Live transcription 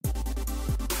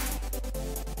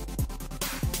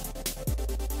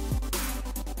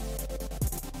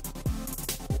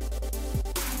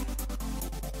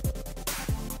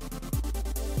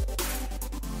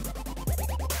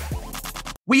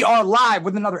We are live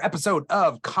with another episode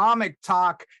of Comic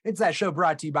Talk. It's that show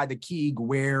brought to you by The Keeg,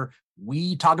 where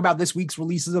we talk about this week's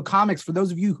releases of comics. For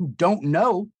those of you who don't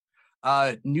know,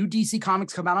 new DC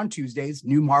comics come out on Tuesdays,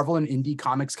 new Marvel and indie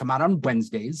comics come out on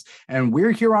Wednesdays, and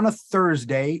we're here on a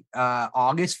Thursday,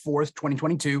 August 4th,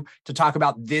 2022, to talk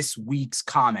about this week's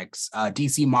comics,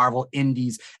 DC, Marvel,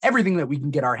 indies, everything that we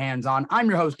can get our hands on. I'm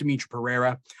your host, Dimithri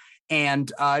Perera.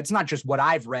 And it's not just what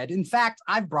I've read. In fact,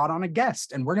 I've brought on a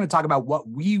guest, and we're going to talk about what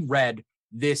we read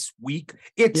this week.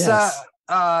 It's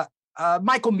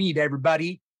Michael Meade,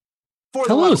 everybody. For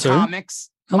the love of comics,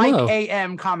 Mike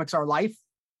AM Comics Are Life.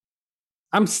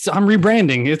 I'm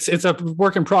rebranding. It's a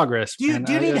work in progress. Do you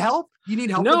need help? You need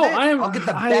help? No, with it? I'll get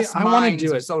the best I want to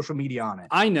do it. Social media on it.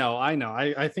 I know.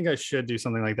 I think I should do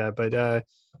something like that, but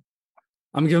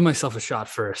I'm giving myself a shot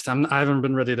first. I haven't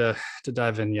been ready to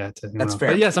dive in yet. That's fair.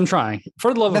 But yes, I'm trying.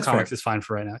 For the love of comics is fine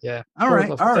for right now. Yeah. All right.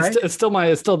 It's still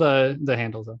the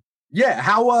handle though. Yeah.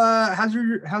 How's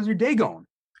your day going?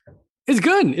 It's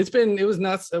good. It was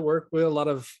nuts at work with a lot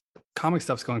of comic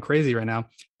stuff's going crazy right now.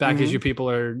 Back issue people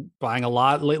are buying a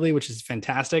lot lately, which is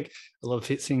fantastic. I love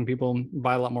seeing people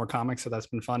buy a lot more comics, so that's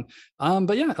been fun.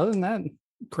 But yeah, other than that,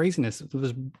 craziness. It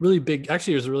was really big.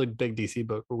 Actually, it was a really big DC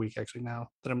book for week. Actually, now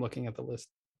that I'm looking at the list,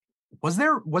 was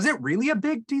it really a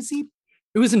big DC?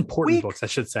 It was important books. I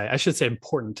should say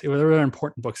important. There were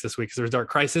important books this week because there was Dark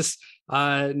Crisis,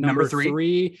 number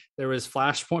 3. There was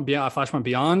Flashpoint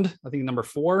Beyond. I think number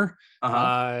 4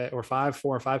 or 5.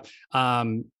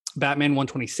 Batman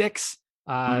 126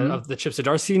 of the Chip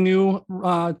Zdarsky new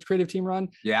creative team run.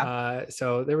 Yeah.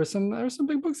 So there were some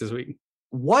big books this week.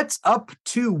 What's up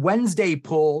to Wednesday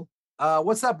Pull?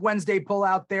 What's up, Wednesday Pull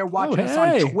out there watching us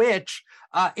on Twitch?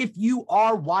 If you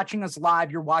are watching us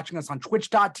live, you're watching us on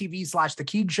twitch.tv/The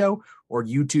Keeg Show or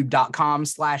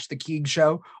youtube.com/The Keeg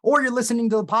Show, or you're listening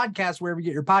to the podcast wherever you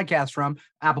get your podcast from,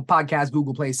 Apple Podcasts,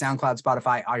 Google Play, SoundCloud,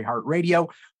 Spotify, iHeartRadio.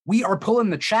 We are pulling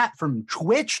the chat from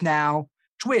Twitch now.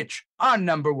 Twitch, our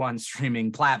 #1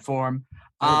 streaming platform.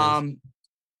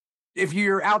 If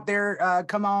you're out there,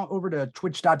 come on over to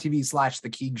twitch.tv/The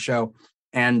Keeg Show.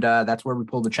 And that's where we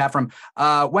pull the chat from.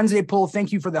 Wednesday Pull,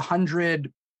 thank you for the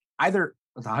 100, either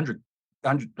 100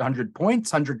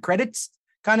 points, 100 credits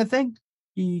kind of thing.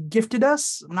 He gifted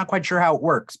us. I'm not quite sure how it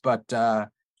works, but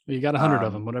you got 100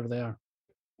 of them, whatever they are.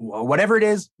 Whatever it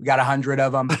is, we got 100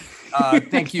 of them.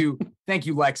 Thank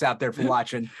you, Lex, out there for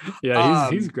watching. Yeah,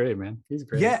 he's great, man. He's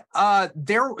great. Yeah,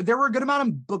 there were a good amount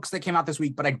of books that came out this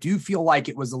week, but I do feel like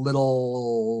it was a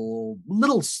little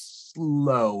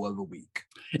slow of a week.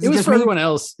 It was for everyone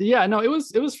else. Yeah, no, it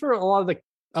was for a lot of the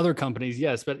other companies.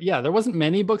 Yes, but yeah, there wasn't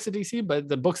many books at DC, but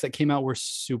the books that came out were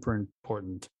super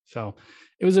important. So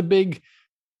it was a big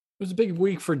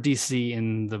week for DC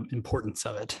in the importance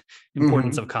of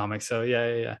of comics. So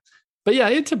yeah. But yeah,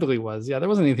 it typically was. Yeah, there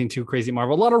wasn't anything too crazy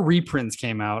Marvel. A lot of reprints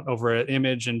came out over at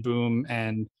Image and Boom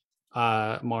and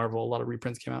Marvel. A lot of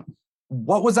reprints came out.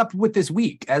 What was up with this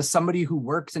week? As somebody who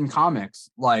works in comics,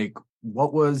 like,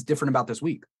 what was different about this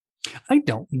week? I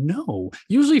don't know.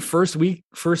 Usually first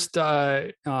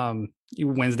Wednesdays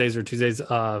or Tuesdays,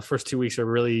 first 2 weeks are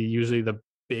really usually the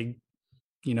big,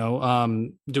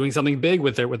 doing something big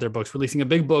with their books, releasing a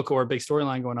big book or a big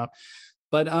storyline going up.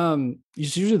 But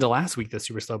it's usually the last week that's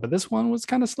super slow. But this one was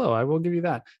kind of slow. I will give you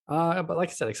that. But like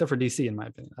I said, except for DC, in my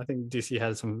opinion, I think DC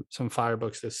had some fire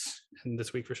books this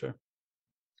week for sure.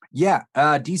 Yeah,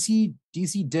 DC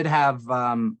did have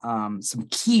some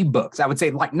key books. I would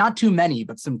say, like, not too many,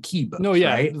 but some key books. No,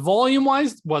 yeah, right? Volume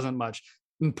wise wasn't much.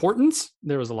 Importance,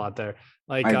 there was a lot there.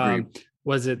 Like,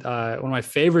 was it one of my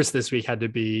favorites this week had to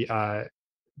be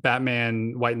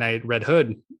Batman White Knight Red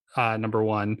Hood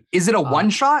 #1. Is it a one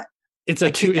shot? It's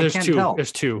a two. There's two. Tell.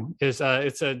 There's two. It's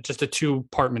just a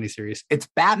 2-part miniseries. It's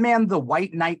Batman the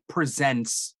White Knight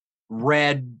presents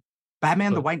Red.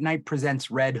 Batman the White Knight presents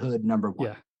Red Hood #1.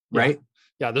 Yeah. Right.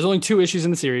 Yeah. There's only 2 issues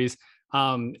in the series.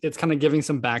 It's kind of giving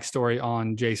some backstory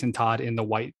on Jason Todd in the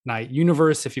White Knight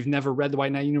universe. If you've never read the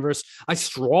White Knight universe, I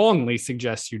strongly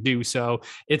suggest you do so.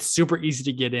 It's super easy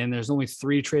to get in. There's only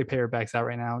 3 trade paperbacks out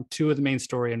right now, 2 of the main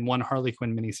story and 1 Harley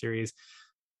Quinn miniseries.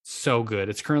 So good.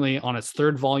 It's currently on its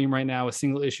 3rd volume right now with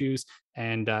single issues,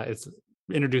 and it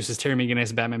introduces Terry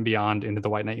McGinnis, Batman Beyond into the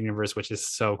White Knight universe, which is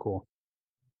so cool.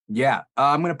 Yeah,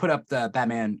 I'm going to put up the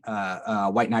Batman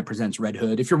White Knight presents Red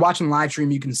Hood. If you're watching live stream,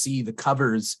 you can see the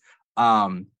covers.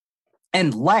 And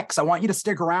Lex, I want you to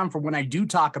stick around for when I do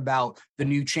talk about the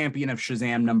new champion of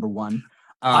Shazam #1.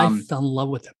 I fell in love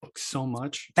with that book so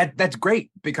much. That's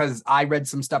great because I read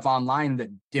some stuff online that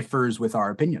differs with our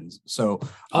opinions. So,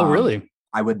 really?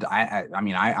 I want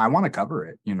to cover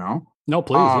it. No,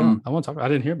 please. I want to talk. I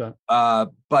didn't hear about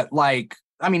it. But like,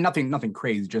 I mean, nothing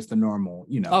crazy, just the normal,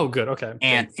 Oh, good. Okay.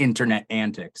 and internet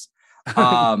antics.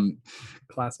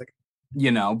 Classic.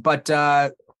 But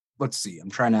let's see. I'm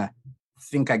trying to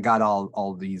think I got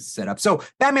all these set up. So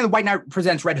Batman the White Knight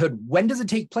presents Red Hood. When does it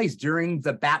take place? During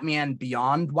the Batman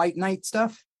Beyond White Knight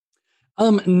stuff?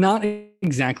 Not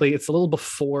exactly. It's a little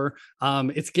before.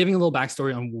 It's giving a little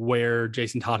backstory on where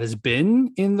Jason Todd has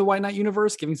been in the White Knight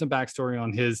universe, giving some backstory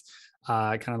on his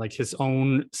kind of like his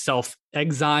own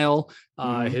self-exile,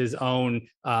 his own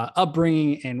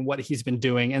upbringing and what he's been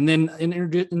doing. And then an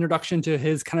introduction to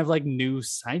his kind of like new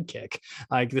sidekick,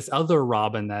 like this other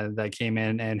Robin that came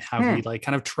in and how he like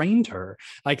kind of trained her.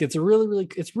 Like it's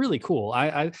really cool.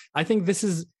 I think this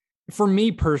is, for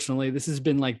me personally, this has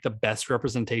been like the best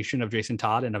representation of Jason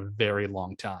Todd in a very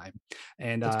long time.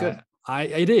 And that's good.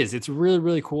 It's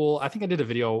really cool. I think I did a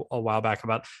video a while back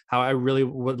about how I really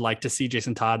would like to see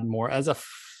Jason Todd more as a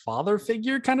father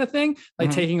figure kind of thing,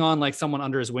 like taking on like someone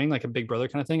under his wing, like a big brother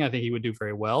kind of thing. I think he would do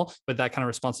very well with that kind of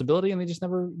responsibility. And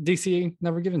DC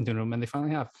never given to him, and they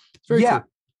finally have. It's very cool.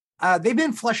 They've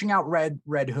been fleshing out Red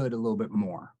Hood a little bit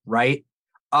more, right?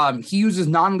 He uses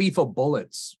non-lethal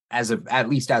bullets at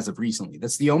least as of recently.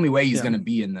 That's the only way he's going to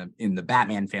be in the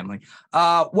Batman family.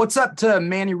 What's up to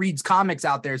Manny Reed's Comics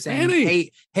out there saying,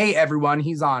 hey everyone,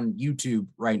 he's on YouTube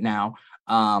right now.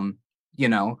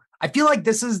 I feel like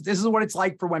this is what it's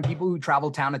like for when people who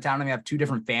travel town to town and they have two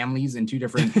different families in two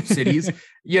different cities.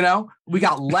 We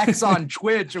got Lex on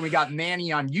Twitch and we got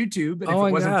Manny on YouTube. And if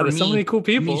it wasn't for me, so many cool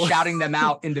people me shouting them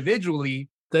out individually,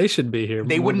 they should be here.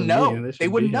 They wouldn't know. They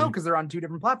wouldn't know because they're on two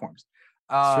different platforms.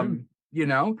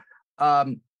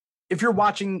 If you're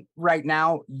watching right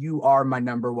now, you are my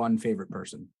number one favorite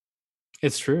person.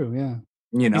 It's true. Yeah.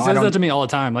 He says that to me all the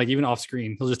time, like even off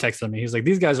screen. He'll just text me. He's like,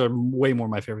 these guys are way more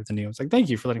my favorite than you. It's like, thank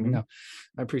you for letting me know.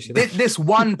 I appreciate that. This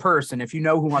one person, if you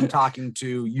know who I'm talking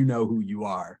to, you know who you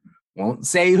are. Won't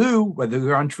say who, whether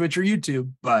they're on Twitch or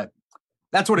YouTube, but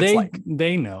that's what it's like.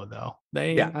 They know though.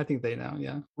 I think they know.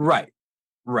 Yeah. Right.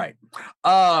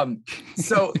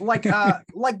 So like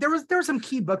there were some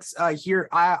key books here.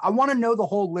 I want to know the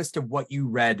whole list of what you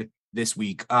read this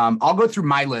week. I'll go through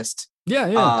my list.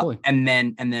 Totally. And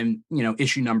then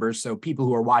issue numbers, so people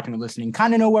who are watching or listening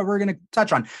kind of know what we're going to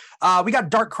touch on. We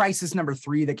got Dark Crisis number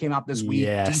 3 that came out this week.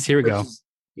 Yes, here we go.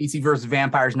 DC versus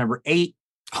Vampires number 8.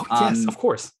 Oh yes, of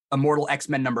course. Immortal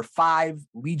X-Men number 5.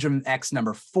 Legion X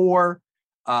number 4.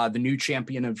 The New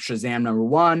Champion of Shazam number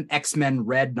 1. X-Men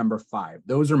Red number 5.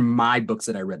 Those are my books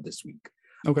that I read this week.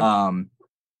 Okay.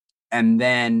 And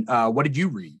then what did you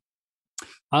read?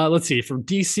 Let's see, from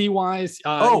DC wise.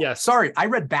 Yes. Sorry, I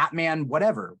read Batman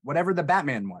whatever the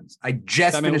Batman ones. I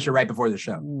just finished it right before the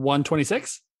show.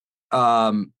 126.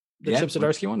 The Chip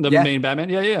Zdarsky one, the main Batman.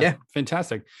 Yeah,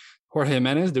 fantastic. Jorge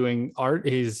Jimenez doing art.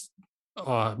 He's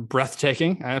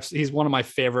breathtaking. He's one of my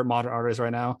favorite modern artists right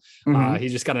now. He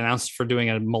just got announced for doing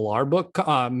a Millar book,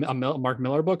 a Mark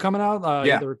Millar book coming out.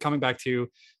 They're coming back to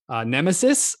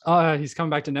Nemesis. He's coming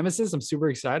back to Nemesis. I'm super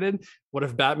excited. What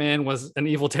if Batman was an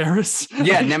evil terrorist?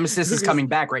 Nemesis is coming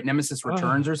back, right? Nemesis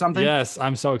Returns or something. Yes,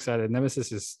 I'm so excited.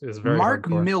 Nemesis is very Mark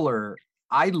hardcore. Millar.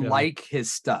 I like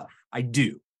his stuff. I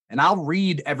do, and I'll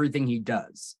read everything he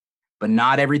does, but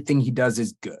not everything he does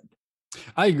is good.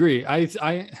 I agree.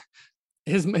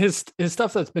 His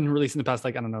stuff that's been released in the past,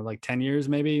 like, I don't know, like 10 years,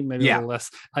 maybe a little less.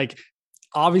 Like,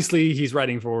 obviously he's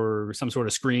writing for some sort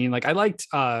of screen. Like, I liked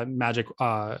Magic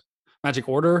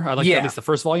Order. I liked at least the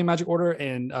first volume Magic Order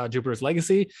and Jupiter's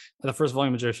Legacy. The first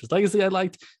volume of Jupiter's Legacy I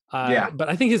liked. But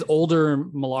I think his older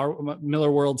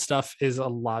Miller World stuff is a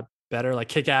lot better, like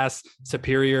Kick-Ass,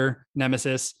 Superior,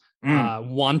 Nemesis,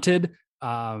 Wanted,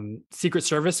 Secret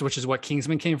Service, which is what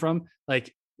Kingsman came from.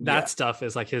 Like, that stuff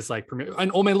is like his like premier, and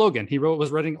Old Man Logan. He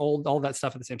was writing all that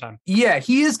stuff at the same time. Yeah,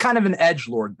 he is kind of an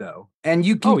edgelord though, and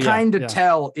you can kind of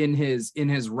tell in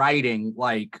his writing,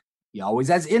 like, he always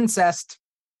has incest.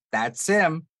 That's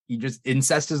him.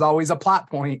 Incest is always a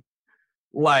plot point.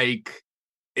 Like,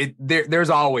 there's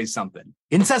always something.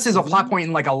 Incest is a plot point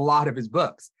in like a lot of his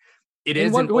books. It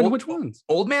is which ones?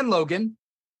 Old Man Logan,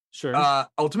 sure.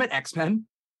 Ultimate X-Men,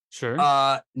 sure.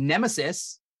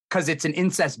 Nemesis. Because it's an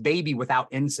incest baby without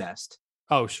incest.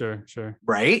 Oh, sure.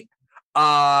 Right?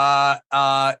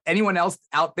 Anyone else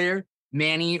out there,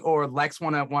 Manny or Lex,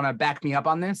 wanna back me up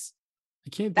on this? I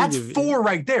can't. That's 4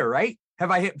 right there, right?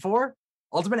 Have I hit 4?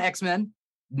 Ultimate X-Men,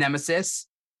 Nemesis,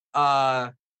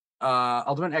 Ultimate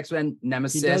X-Men,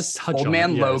 Nemesis, Old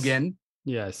Man Logan.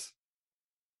 Yes.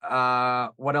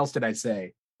 What else did I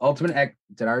say? Ultimate X.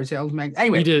 Did I already say Ultimate X?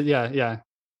 Anyway, you did. Yeah.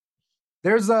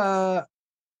 There's a.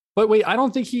 But wait, I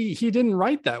don't think he didn't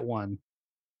write that one.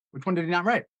 Which one did he not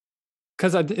write?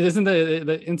 because isn't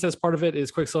the incest part of it is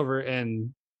Quicksilver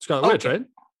and Scarlet Witch, right?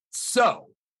 So,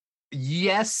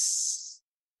 yes.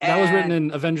 That was written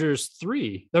in Avengers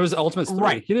 3. That was Ultimates 3.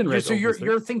 Right. He didn't write. So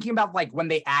you're thinking about like when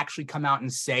they actually come out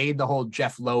and say the whole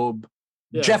Jeff Loeb.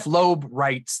 Yeah. Jeff Loeb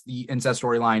writes the incest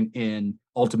storyline in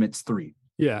Ultimates 3.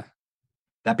 Yeah.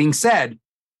 That being said,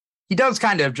 he does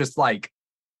kind of just like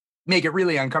make it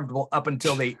really uncomfortable up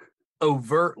until they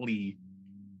overtly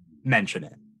mention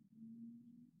it.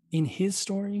 In his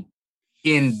story?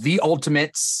 In the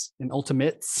Ultimates. In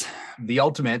Ultimates. The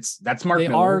Ultimates. That's Mark Miller.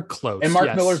 They are close. And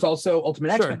Mark Miller's also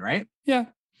Ultimate X-Men, right? Yeah.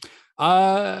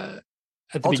 At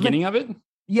the beginning of it?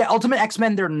 Yeah, Ultimate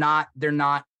X-Men, they're not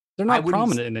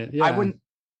prominent in it. Yeah. I wouldn't.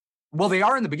 Well, they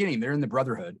are in the beginning. They're in the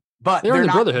Brotherhood. But they're in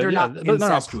the Brotherhood. They're not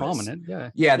not prominent.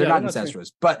 Yeah. Yeah, they're not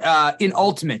incestuous. But in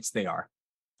Ultimates, they are.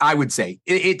 I would say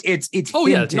it's. Oh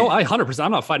hinted. Yeah, no, I 100%.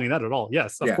 I'm not fighting that at all.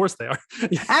 Yes, of course they are.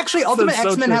 Actually, Ultimate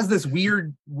X-Men has this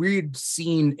weird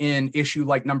scene in issue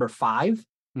like number 5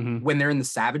 when they're in the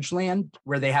Savage Land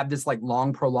where they have this like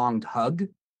long prolonged hug.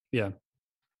 Yeah.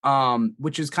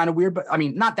 Which is kind of weird, but I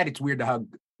mean, not that it's weird to hug,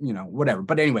 whatever.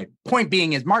 But anyway, point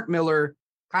being is Mark Miller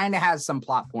kind of has some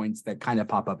plot points that kind of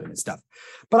pop up in his stuff.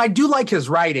 But I do like his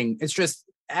writing. It's just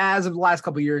as of the last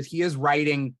couple of years, he is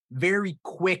writing very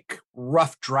quick,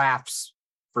 rough drafts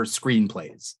for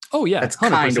screenplays. Oh, yeah. That's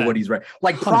kind of what he's writing.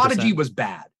 Like 100%. Prodigy was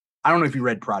bad. I don't know if you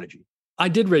read Prodigy. I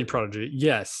did read Prodigy,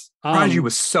 yes. Prodigy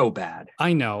was so bad.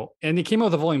 I know. And it came out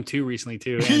with a volume 2 recently,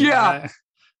 too. Yeah.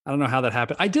 I don't know how that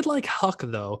happened. I did like Huck,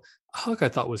 though. Huck I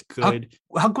thought was good.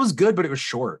 Huck was good, but it was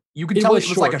short. You could tell it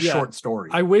was like a short story.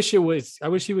 I wish he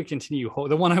would continue.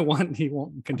 The one I want, he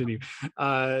won't continue.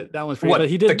 That one's pretty. What, but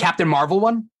he did the Captain Marvel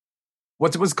one?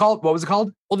 What was it called?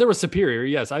 Well, there was Superior.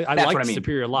 Yes, I liked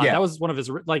Superior a lot. Yeah. That was one of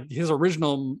his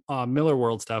original Miller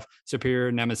World stuff.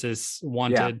 Superior, Nemesis,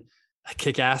 Wanted,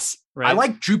 Kick-Ass. Right. I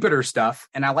like Jupiter stuff,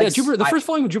 and I like Jupiter. The first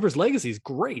volume of Jupiter's Legacy is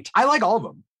great. I like all of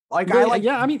them. I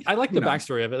like the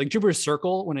backstory of it. Like Jupiter's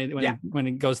Circle when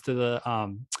it goes to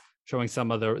the showing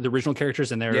some of the original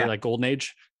characters in their like golden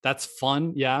age. That's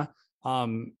fun. Yeah.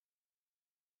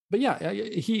 But yeah,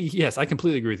 yes, I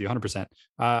completely agree with you 100%.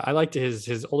 I liked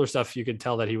his older stuff. You could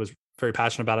tell that he was very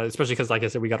passionate about it, especially because, like I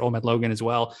said, we got Old Man Logan as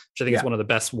well, which I think is one of the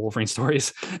best Wolverine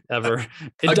stories ever.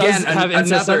 It does have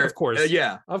incest, of course.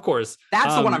 Of course.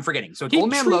 That's the one I'm forgetting. So it's Old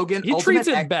Man Logan. He treats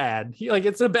it bad.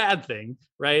 It's a bad thing,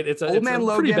 right? It's a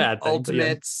pretty bad thing.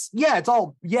 Ultimates. Yeah, it's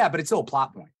all. Yeah, but it's still a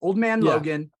plot point. Old Man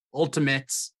Logan,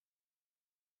 Ultimates,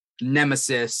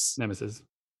 Nemesis,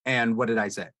 and what did I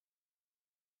say?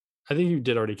 I think you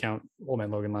did already count Old Man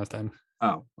Logan last time.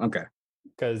 Oh, okay.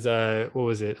 Because what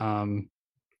was it?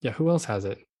 Who else has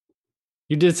it?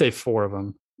 You did say 4 of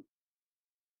them.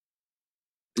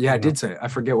 Yeah, I did say it. I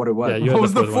forget what it was. Yeah, what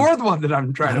was the fourth one that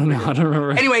I'm trying to remember? I don't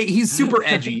remember. Anyway, he's super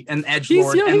edgy and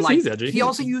edgelord. He's edgy. He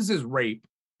also uses rape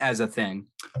as a thing.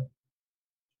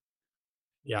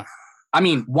 Yeah. I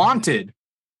mean, Wanted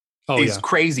is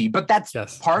crazy, but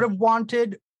that's part of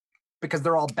Wanted because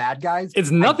they're all bad guys.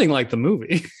 It's nothing like the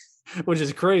movie. Which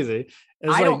is crazy.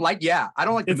 I don't like the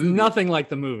movie. It's nothing like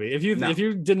the movie. If you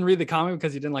didn't read the comic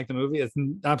because you didn't like the movie, it's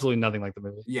absolutely nothing like the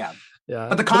movie. Yeah.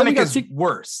 But the comic is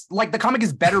worse. Like the comic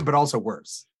is better, but also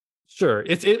worse. Sure.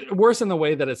 It's worse in the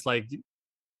way that it's like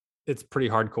it's pretty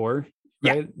hardcore.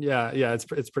 Right? Yeah. It's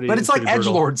pretty. But it's like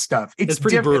edgelord stuff. It's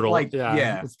pretty brutal. Like,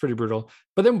 it's pretty brutal.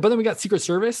 But then we got Secret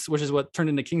Service, which is what turned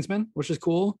into Kingsman, which is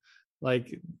cool.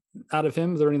 Like out of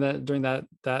him during that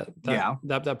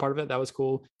part of it, that was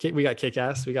cool. We got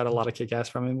Kick-Ass. We got a lot of Kick-Ass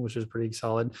from him, which was pretty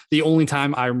solid. The only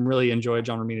time I really enjoyed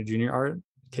John Romita Jr. art,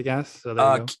 Kick-Ass. So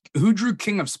there you go. Who drew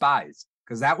King of Spies?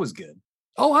 Because that was good.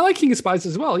 Oh, I like King of Spies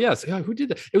as well. Yes. Who did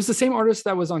that? It was the same artist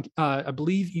that was on, I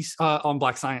believe he's on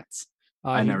Black Science.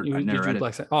 I never read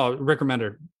Black Science. Oh, Rick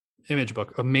Remender, Image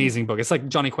book, amazing book. It's like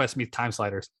Johnny Quest meets Time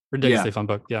Sliders. Ridiculously fun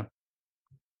book. Yeah.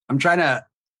 I'm trying to.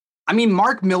 I mean,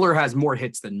 Mark Miller has more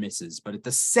hits than misses, but at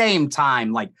the same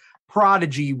time, like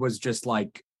Prodigy was just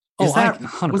like, was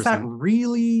that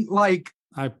really like?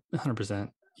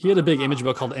 100%. He had a big Image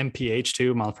book called MPH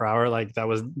too, mile per hour. Like that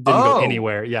didn't go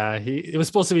anywhere. Yeah, it was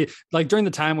supposed to be like during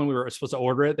the time when we were supposed to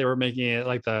order it, they were making it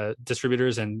like the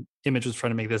distributors and Image was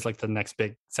trying to make this like the next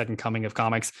big second coming of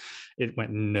comics. It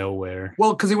went nowhere.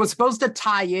 Well, because it was supposed to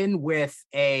tie in with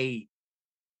a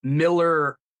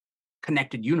Miller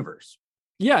connected universe.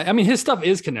 Yeah, I mean his stuff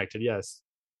is connected, yes.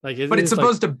 Like, but it's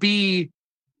supposed to be.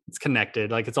 It's connected,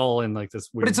 like it's all in like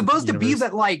this weird. But it's supposed to be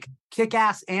that like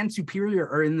Kick-Ass and Superior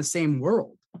are in the same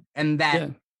world, and that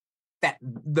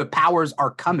the powers are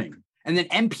coming, and then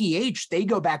MPH they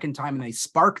go back in time and they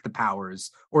spark the powers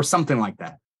or something like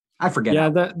that. I forget. Yeah,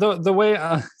 the way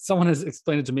someone has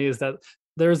explained it to me is that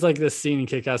there's like this scene in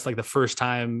Kick-Ass, like the first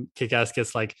time Kick-Ass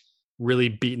gets like really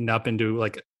beaten up into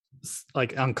like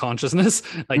unconsciousness.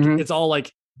 Like it's all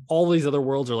like all these other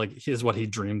worlds are like is what he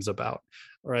dreams about,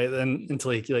 right? And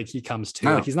until he comes to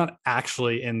like he's not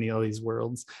actually in these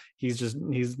worlds. He's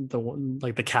the one,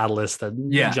 like the catalyst that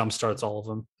jumpstarts all of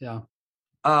them.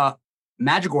 Yeah.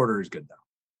 Magic Order is good though.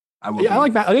 I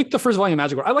like the first volume of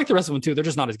Magic Order. I like the rest of them too. They're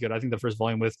just not as good. I think the first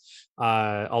volume with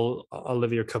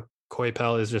Olivia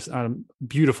Coipel is just a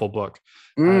beautiful book.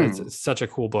 It's such a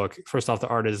cool book. First off, the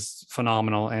art is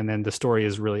phenomenal, and then the story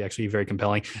is really actually very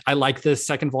compelling. I like the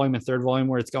second volume and third volume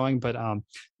where it's going, but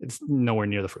it's nowhere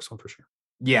near the first one for sure.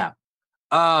 Yeah.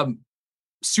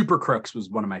 Super Crooks was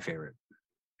one of my favorite.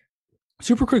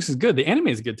 Super Crooks is good. The anime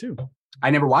is good too.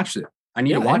 I never watched it. I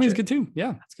need to watch it. It's good too.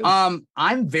 Yeah, it's good.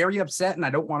 I'm very upset, and I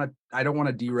don't want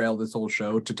to derail this whole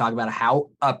show to talk about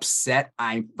how upset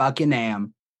I fucking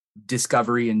am.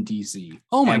 Discovery and DC.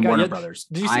 Oh my god, Warner Brothers.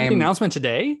 Did you see the announcement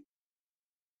today?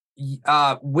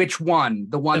 Which one?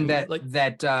 The one that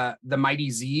the Mighty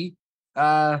Z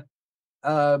talked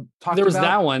there was about?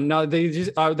 that one. No, they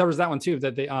just there was that one too.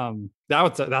 That they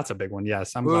that's a big one.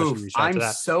 Yes, I'm glad you reached out to that.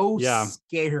 I'm so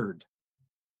scared.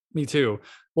 Me too.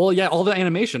 Well, yeah, all the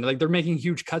animation, like they're making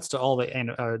huge cuts to all the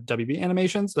WB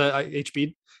animations,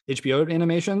 the HBO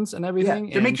animations and everything.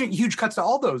 Yeah, they're making huge cuts to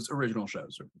all those original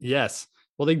shows. Yes.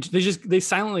 Well, they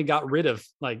silently got rid of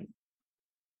like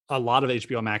a lot of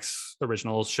HBO Max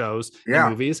original shows and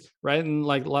movies, right? In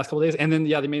like the last couple of days. And then,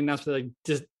 they made an announcement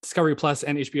that Discovery Plus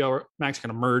and HBO Max are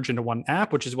going to merge into one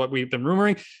app, which is what we've been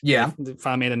rumoring. Yeah. They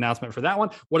finally made an announcement for that one.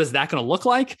 What is that going to look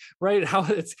like, right?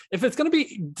 If it's going to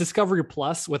be Discovery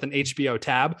Plus with an HBO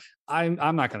tab, I'm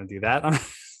not going to do that. I'm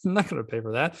not going to pay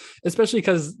for that, especially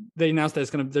because they announced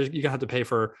that you're going to have to pay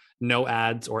for no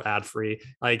ads or ad free,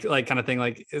 like kind of thing.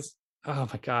 Like oh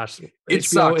my gosh,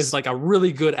 HBO is like a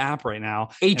really good app right now.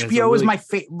 HBO was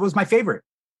my favorite.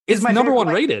 It's my number one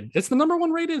rated. It's the number one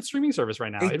rated streaming service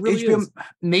right now. It really is.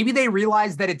 Maybe they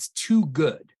realize that it's too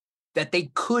good, that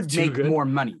they could make more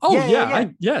money. Oh yeah.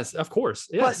 Yes, of course.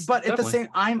 Yes, but at the same,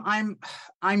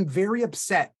 I'm very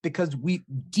upset because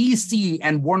DC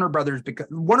and Warner Brothers, because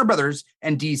Warner Brothers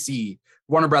and DC,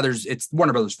 it's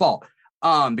Warner Brothers' fault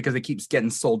because it keeps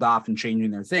getting sold off and changing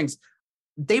their things.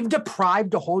 They've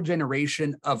deprived a whole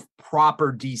generation of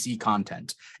proper DC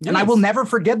content, and I will never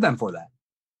forgive them for that.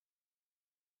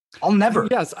 I'll never.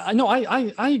 Yes, I know.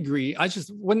 I agree. I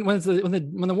just when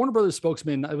the Warner Brothers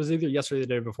spokesman, it was either yesterday or the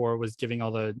day before, was giving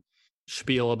all the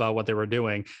spiel about what they were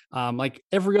doing. Like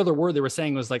every other word they were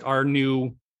saying was like our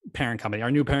new parent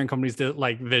company's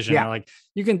like vision. Yeah. Like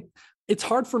it's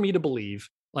hard for me to believe.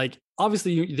 Like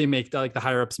obviously they make the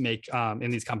higher ups make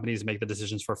in these companies make the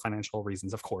decisions for financial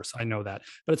reasons. Of course, I know that,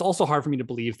 but it's also hard for me to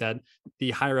believe that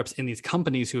the higher ups in these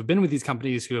companies who have been with these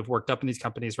companies, who have worked up in these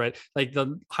companies, right? Like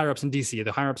the higher ups in DC,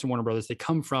 the higher ups in Warner Brothers,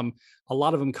 a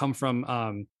lot of them come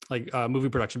from movie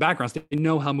production backgrounds. They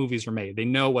know how movies are made. They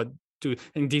know what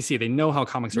in DC, they know how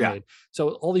comics are made.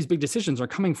 So all these big decisions are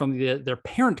coming from their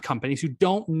parent companies who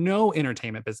don't know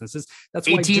entertainment businesses. That's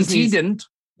why AT&T didn't.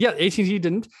 Yeah, AT&T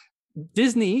didn't.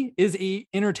 Disney is a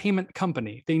entertainment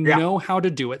company. They know how to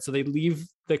do it. So they leave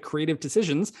the creative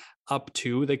decisions up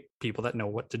to the people that know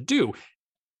what to do.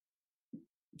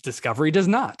 Discovery does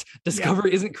not.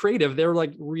 Discovery isn't creative. They're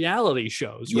like reality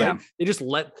shows, right? They just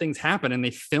let things happen and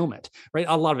they film it, right?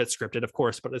 A lot of it's scripted, of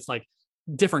course, but it's like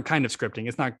different kind of scripting.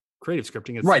 It's not creative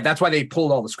scripting. It's, right. That's why they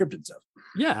pulled all the scripted stuff.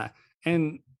 Yeah.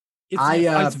 And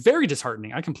it's very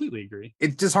disheartening. I completely agree.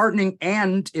 It's disheartening.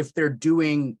 And if they're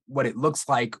doing what it looks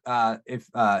like, if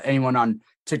anyone on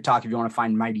TikTok, if you want to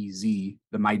find Mighty Z.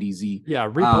 Yeah,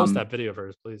 repost that video of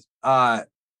hers, please.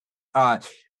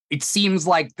 It seems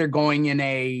like they're going in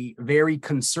a very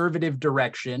conservative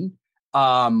direction,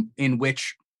 in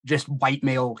which just white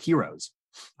male heroes.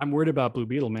 I'm worried about Blue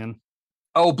Beetle, man.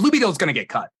 Oh, Blue Beetle is going to get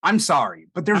cut. I'm sorry,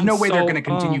 but there's no way they're going to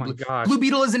continue. Blue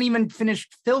Beetle isn't even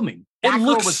finished filming. It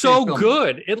looks so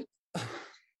good.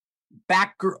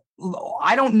 Batgirl.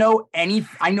 I don't know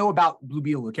I know about Blue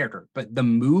Beetle, the character, but the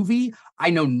movie, I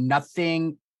know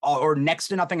nothing or next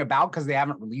to nothing about because they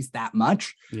haven't released that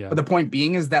much. Yeah. But the point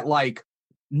being is that like,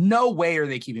 no way are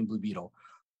they keeping Blue Beetle.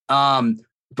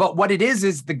 But what it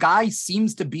is the guy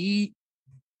seems to be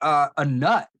a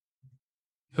nut.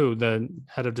 Who, the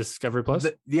head of Discovery Plus?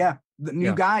 The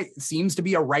new guy seems to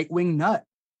be a right-wing nut.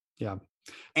 Yeah,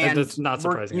 and that's not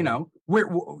surprising. You know what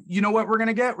we're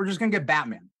gonna get? We're just gonna get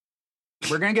Batman.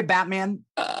 We're gonna get Batman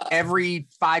every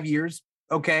 5 years.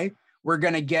 Okay, we're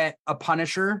gonna get a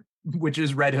Punisher, which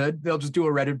is Red Hood. They'll just do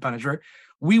a Red Hood Punisher.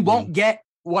 We won't get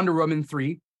Wonder Woman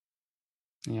 3.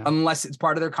 Yeah. unless it's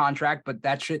part of their contract, but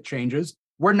that shit changes.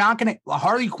 We're not going to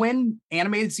Harley Quinn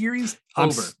animated series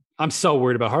over. I'm so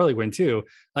worried about Harley Quinn too.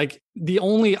 Like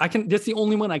that's the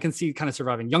only one I can see kind of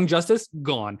surviving. Young Justice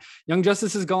gone. Young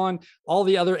Justice is gone. All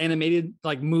the other animated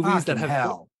like movies that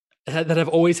have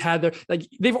always had their, like,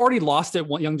 they've already lost it.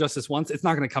 Young Justice once. It's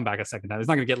not going to come back a second time. It's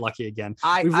not going to get lucky again.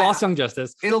 We've lost Young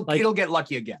Justice. It'll get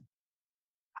lucky again.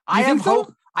 I have hope.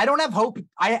 So? I don't have hope.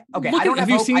 I don't have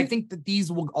hope. I think that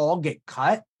these will all get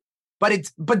cut, but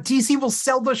DC will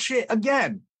sell the shit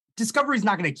again. Discovery's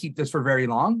not going to keep this for very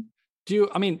long.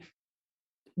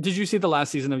 Did you see the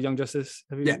last season of Young Justice?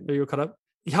 Are you caught up?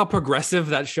 How progressive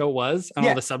that show was and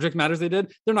all the subject matters they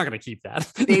did. They're not going to keep that.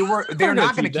 They're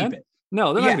not going to keep it.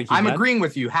 No, they're not going to keep it. I'm agreeing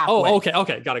with you halfway. Oh, okay.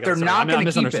 Got it. They're not going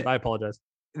to keep it. I apologize.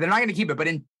 They're not going to keep it, but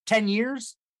in 10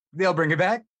 years, they'll bring it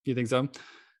back. You think so?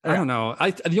 I don't know.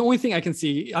 The only thing I can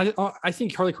see, I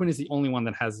think Harley Quinn is the only one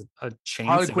that has a chance.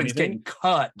 Harley Quinn's getting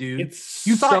cut, dude. It's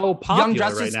so popular Young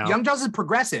Justice, right now. Young Justice is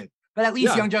progressive, but at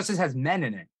least Young Justice has men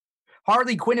in it.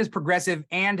 Harley Quinn is progressive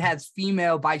and has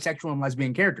female, bisexual, and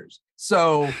lesbian characters.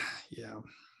 So, yeah,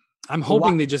 I'm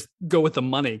hoping they just go with the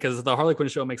money because the Harley Quinn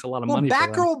show makes a lot of money.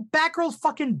 Batgirl's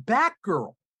fucking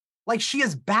Batgirl. Like, she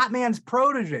is Batman's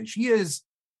protege. She is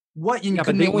what you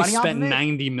could make money off of it. They only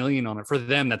spent $90 million on it. For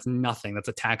them, that's nothing. That's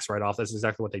a tax write-off. That's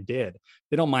exactly what they did.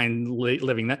 They don't mind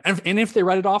living that. And if they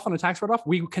write it off on a tax write-off,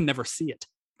 we can never see it.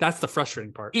 That's the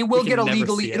frustrating part. It'll get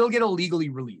illegally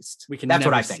released. We can That's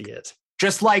never what I think. see it.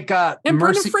 Just like and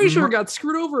Brendan Fraser got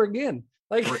screwed over again.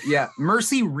 Like, yeah,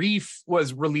 Mercy Reef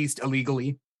was released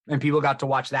illegally, and people got to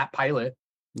watch that pilot.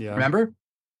 Yeah, remember?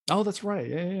 Oh, that's right.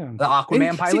 Yeah. The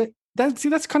Aquaman pilot.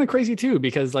 That's kind of crazy too,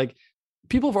 because like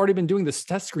people have already been doing this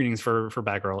test screenings for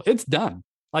Batgirl. It's done.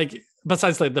 Like,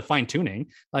 besides like the fine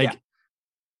tuning, like. Yeah.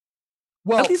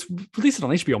 Well, at least release it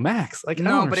on HBO Max. Like,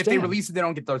 no, but if they release it, they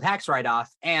don't get their tax write-off,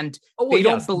 and they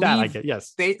don't believe that I get.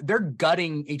 Yes, they're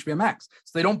gutting HBO Max,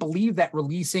 so they don't believe that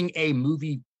releasing a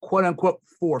movie "quote unquote"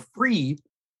 for free,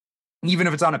 even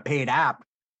if it's on a paid app,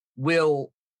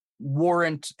 will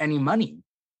warrant any money.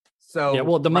 So yeah,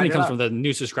 well, the money comes from the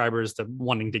new subscribers to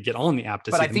wanting to get on the app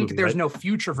to. But I think there's no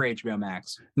future for HBO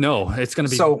Max. No, it's going to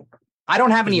be. So I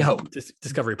don't have any hope.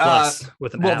 Discovery Plus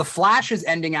with an app. The Flash is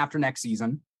ending after next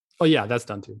season. Oh yeah, that's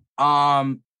done too.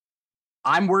 I'm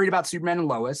worried about Superman and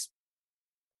Lois.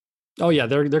 Oh yeah,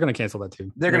 they're going to cancel that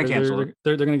too. They're going to cancel it.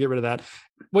 They're going to get rid of that.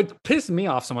 What pissed me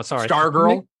off so much? Sorry,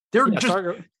 Stargirl.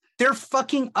 Stargirl. They're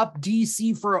fucking up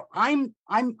DC for. I'm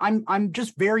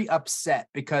just very upset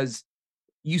because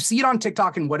you see it on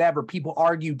TikTok and whatever. People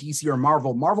argue DC or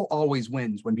Marvel. Marvel always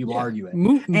wins when people argue it.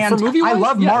 I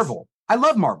love Marvel. I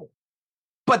love Marvel,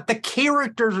 but the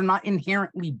characters are not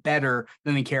inherently better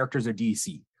than the characters of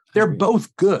DC. They're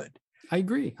both good. I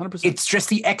agree, 100%. It's just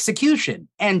the execution.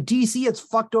 And DC has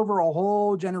fucked over a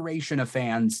whole generation of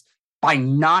fans by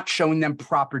not showing them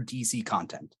proper DC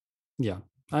content. Yeah,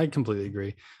 I completely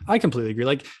agree.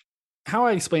 Like how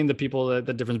I explain to people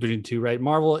the difference between the two, right?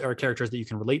 Marvel are characters that you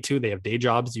can relate to. They have day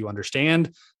jobs. You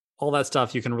understand all that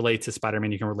stuff. You can relate to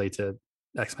Spider-Man. You can relate to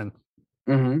X-Men.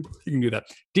 Mm-hmm. You can do that.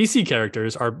 DC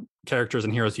characters are characters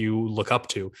and heroes you look up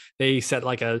to. They set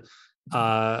like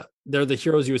they're the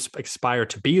heroes you aspire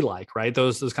to be like, right?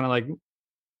 Those kind of like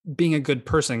being a good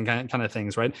person kind of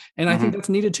things, right? And I think that's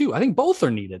needed too. I think both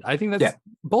are needed. I think that's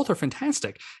both are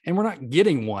fantastic, and we're not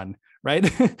getting one, right?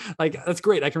 Like that's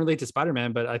great. I can relate to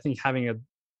Spider-Man, but I think having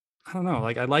I don't know,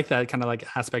 like I like that kind of like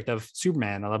aspect of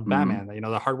Superman. I love Batman,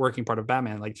 the hardworking part of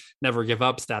Batman, like never give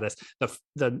up status,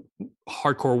 the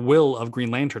hardcore will of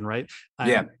Green Lantern, right?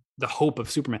 The hope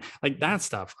of Superman, like that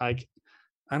stuff. Like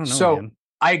I don't know. So man.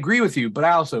 I agree with you, but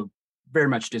I also very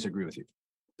much disagree with you.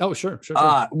 Oh, sure.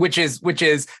 Which is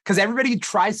because everybody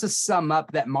tries to sum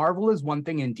up that Marvel is one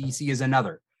thing and DC is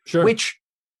another. Sure. Which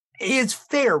is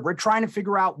fair. We're trying to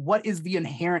figure out what is the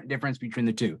inherent difference between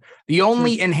the two. The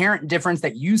only inherent difference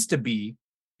that used to be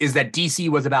is that DC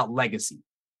was about legacy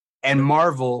and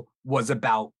Marvel was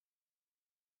about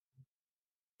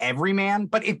everyman,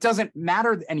 but it doesn't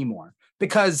matter anymore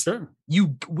because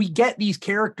we get these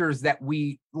characters that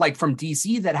we like from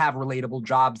DC that have relatable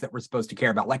jobs that we're supposed to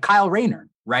care about, like Kyle Rayner,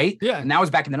 right? Yeah. And that was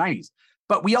back in the 90s.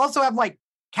 But we also have like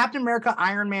Captain America,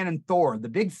 Iron Man, and Thor, the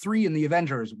big three in the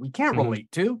Avengers, we can't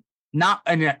relate to. Not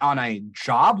on a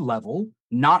job level,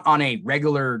 not on a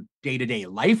regular day-to-day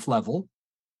life level.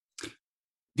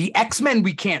 The X-Men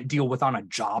we can't deal with on a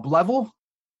job level.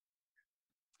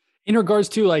 In regards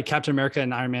to like Captain America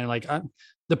and Iron Man, like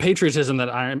the patriotism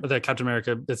that Captain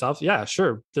America itself, yeah,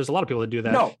 sure. There's a lot of people that do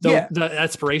that. The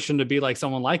aspiration to be like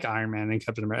someone like Iron Man and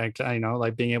Captain America,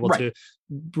 like being able to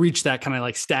reach that kind of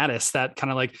like status, that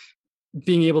kind of like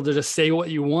being able to just say what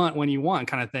you want when you want,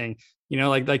 kind of thing.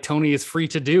 Like Tony is free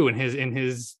to do in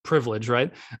his privilege,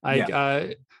 right?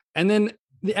 And then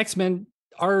the X-Men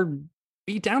are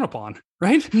beat down upon,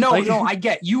 right? No, I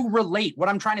get you relate. What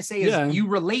I'm trying to say is you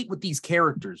relate with these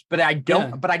characters, but I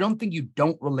don't think you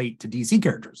don't relate to DC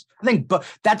characters. I think, but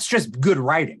that's just good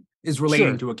writing is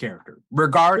relating to a character,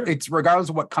 regardless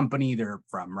of what company they're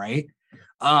from, right?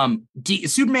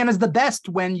 Superman is the best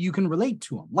when you can relate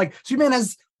to him. Like Superman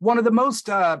has one of the most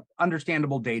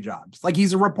understandable day jobs. Like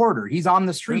he's a reporter, he's on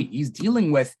the street, he's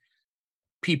dealing with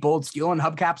people stealing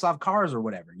hubcaps off cars or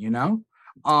whatever,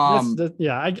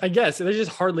 I guess they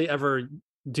just hardly ever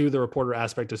do the reporter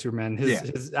aspect of Superman.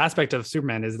 His aspect of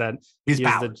Superman is that he's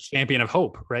the champion of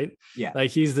hope, right? Yeah,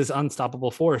 like he's this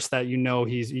unstoppable force that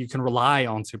you can rely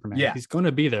on Superman. Yeah, he's going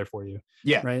to be there for you.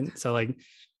 Yeah, right. So like,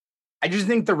 I just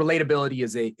think the relatability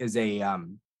is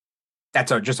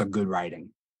just a good writing.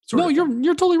 No,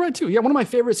 you're totally right too. Yeah, one of my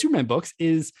favorite Superman books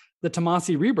is the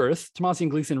Tomasi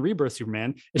and Gleason Rebirth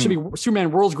Superman. It should be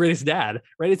Superman World's Greatest Dad,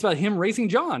 right? It's about him racing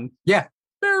John. Yeah.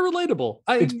 Very relatable.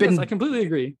 I completely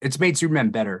agree. It's made Superman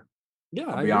better. Yeah,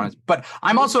 I'll be honest. But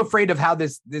I'm also afraid of how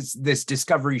this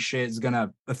Discovery shit is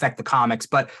gonna affect the comics.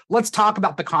 But let's talk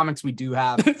about the comims we do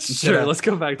have. Sure, let's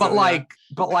go back. I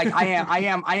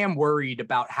am worried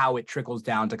about how it trickles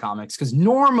down to comics because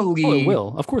normally it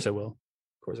will. Of course it will.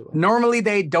 Normally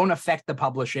they don't affect the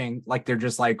publishing. Like they're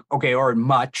just like okay or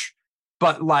much.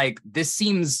 But like this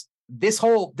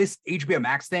HBO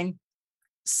Max thing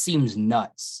seems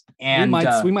nuts, and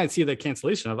we might see the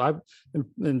cancellation of. I've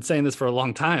been saying this for a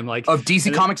long time, like of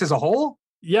DC Comics as a whole.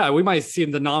 Yeah, we might see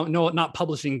the not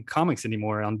publishing comics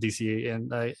anymore on DC,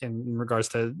 and in regards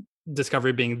to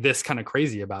Discovery being this kind of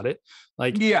crazy about it.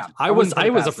 Like, yeah, I was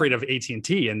afraid of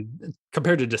AT&T, and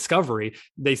compared to Discovery,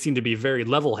 they seem to be very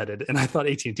level-headed, and I thought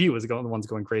AT&T was the ones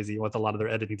going crazy with a lot of their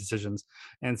editing decisions,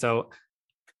 and so.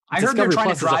 I heard they're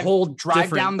trying to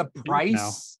drive down the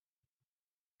price.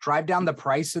 Drive down the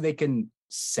price so they can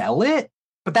sell it,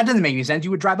 but that doesn't make any sense. You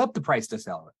would drive up the price to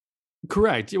sell it.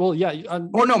 Correct. Well, yeah.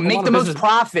 Or no, make the most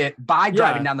profit by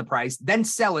driving down the price, then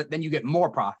sell it, then you get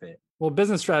more profit. Well,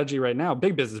 business strategy right now,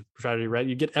 big business strategy, right?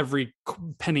 You get every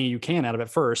penny you can out of it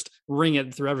first, ring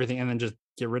it through everything, and then just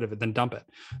get rid of it, then dump it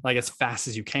like as fast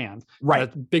as you can. Right.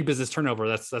 Big business turnover.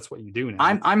 That's what you do now.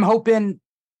 I'm hoping.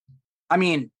 I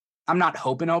mean. I'm not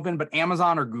hoping, but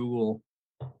Amazon or Google,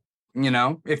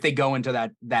 if they go into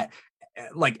that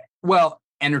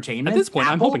entertainment. At this point,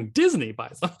 I'm hoping Disney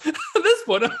buys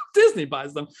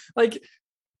them. Like,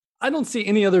 I don't see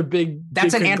any other big.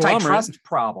 That's an antitrust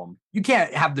problem. You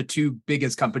can't have the two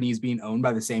biggest companies being owned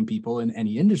by the same people in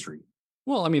any industry.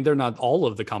 Well, I mean, they're not all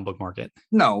of the comic book market.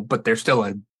 No, but they're still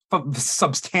a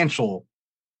substantial.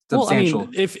 Well, I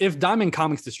mean, if Diamond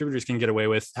Comics distributors can get away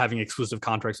with having exclusive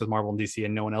contracts with Marvel and DC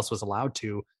and no one else was allowed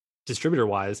to,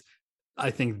 distributor-wise,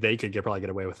 I think they could probably get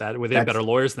away with that. They have better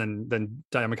lawyers than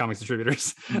Diamond Comics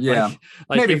distributors. Yeah.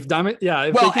 Maybe. If Diamond,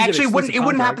 well, actually, it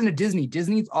wouldn't happen to Disney.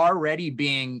 Disney's already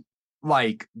being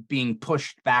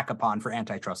pushed back upon for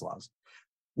antitrust laws.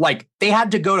 Like, they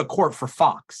had to go to court for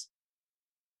Fox.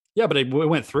 Yeah, but it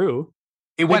went through.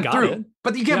 It went through.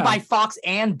 But you can't buy Fox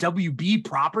and WB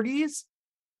properties.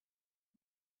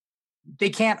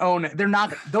 They can't own it. They're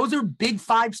not. Those are big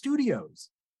five studios.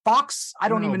 Fox. I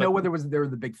don't even know whether they were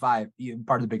the big five,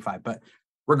 part of the big five. But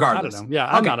regardless, I don't know.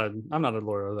 Yeah, okay. I'm not a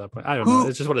lawyer at that point. I don't know.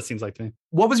 It's just what it seems like to me.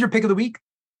 What was your pick of the week?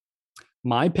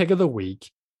 My pick of the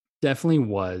week definitely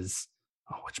was.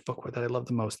 Which book that I love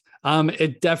the most?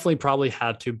 It definitely probably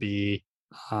had to be.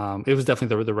 It was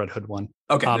definitely the Red Hood one.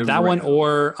 Okay, that one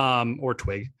or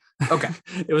Twig. Okay.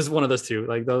 It was one of those two.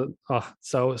 Like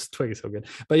Twig is so good.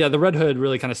 But yeah, the Red Hood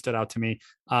really kind of stood out to me.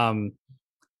 Are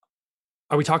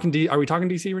we talking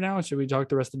DC right now? Should we talk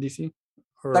the rest of DC?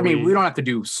 We don't have to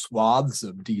do swaths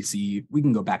of DC. We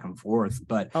can go back and forth.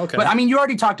 But I mean, you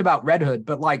already talked about Red Hood,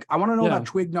 but like I want to know about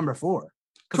Twig number 4.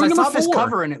 Because I saw this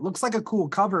cover and it looks like a cool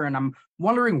cover, and I'm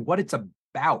wondering what it's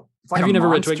about. It's like have you never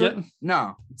read Twig yet?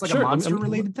 No, it's like a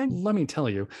monster-related thing. Let me tell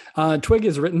you. Twig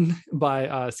is written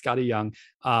by Scotty Young.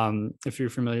 If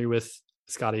you're familiar with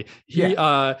Scotty,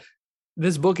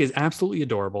 this book is absolutely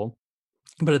adorable,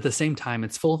 but at the same time,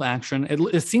 it's full of action.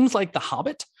 It seems like The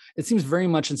Hobbit. It seems very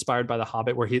much inspired by The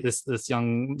Hobbit, where this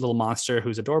young little monster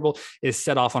who's adorable is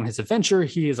set off on his adventure.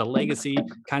 He is a legacy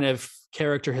kind of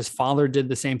character. His father did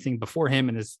the same thing before him,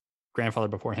 and his grandfather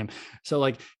before him. So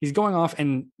like he's going off,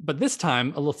 but this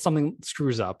time something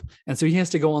screws up, and so he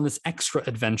has to go on this extra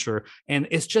adventure, and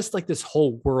it's just like this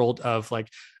whole world of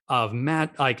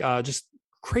just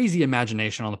crazy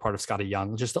imagination on the part of Scotty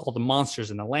Young, just all the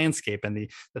monsters in the landscape and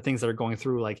the things that are going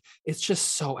through. Like, it's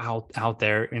just so out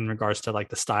there in regards to like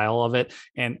the style of it.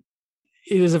 And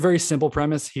it is a very simple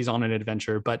premise. He's on an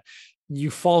adventure, but you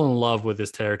fall in love with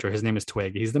this character. His name is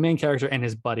Twig. He's the main character and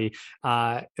his buddy.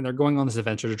 And they're going on this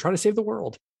adventure to try to save the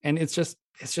world. And it's just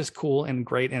cool and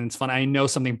great. And it's fun. I know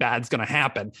something bad's going to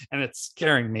happen and it's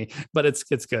scaring me, but it's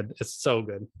good. It's so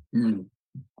good.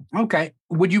 Okay.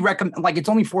 Would you recommend, like, it's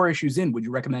only 4 issues in, would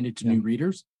you recommend it to new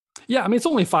readers? Yeah. I mean, it's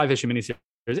only 5-issue miniseries.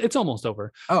 It's almost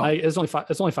over. It's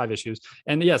only 5 issues.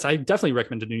 And yes, I definitely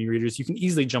recommend to new readers. You can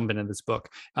easily jump into this book.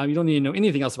 You don't need to know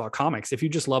anything else about comics. If you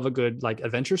just love a good like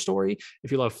adventure story,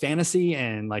 if you love fantasy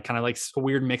and like kind of like a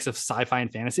weird mix of sci-fi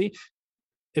and fantasy,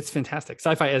 it's fantastic.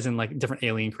 Sci-fi as in like different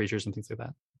alien creatures and things like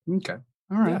that. Okay.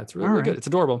 All right. Yeah, it's really good. It's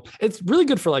adorable. It's really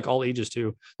good for like all ages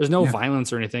too. There's no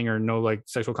violence or anything, or no like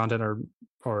sexual content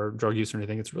or drug use or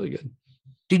anything. It's really good.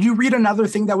 Did you read another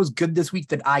thing that was good this week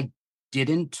that I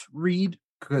didn't read?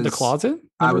 The Closet?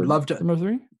 I would love to. Number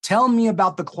 3? Tell me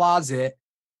about The Closet.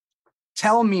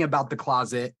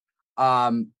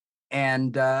 Love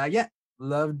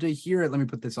to hear it. Let me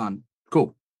put this on.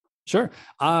 Cool. Sure.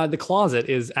 The Closet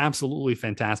is absolutely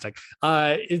fantastic.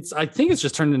 I think it's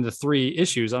just turned into 3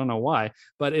 issues. I don't know why,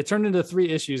 but it turned into 3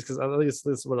 issues because at least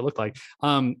this is what it looked like.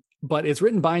 But it's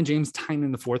written by James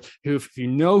Tynion IV, who, if you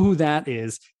know who that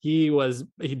is, he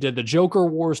did the Joker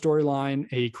War storyline.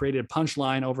 He created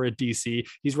Punchline over at DC.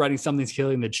 He's writing Something's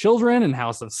Killing the Children and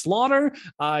House of Slaughter.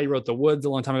 He wrote The Woods a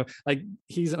long time ago. Like,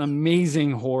 he's an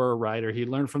amazing horror writer. He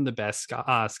learned from the best,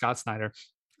 Scott Snyder,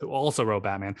 who also wrote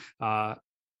Batman.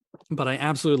 But I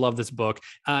absolutely love this book.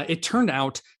 It turned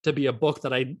out to be a book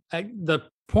that the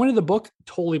point of the book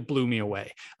totally blew me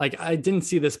away. Like, I didn't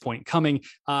see this point coming.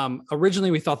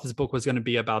 Originally, we thought this book was going to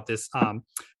be about this family,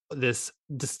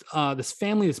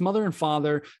 this mother and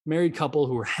father, married couple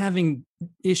who are having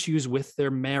issues with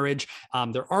their marriage.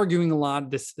 They're arguing a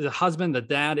lot. The husband, the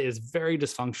dad, is very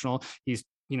dysfunctional. He's,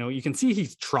 you can see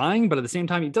he's trying, but at the same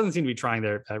time, he doesn't seem to be trying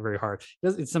there very hard.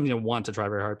 It's something to want to try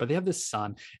very hard. But they have this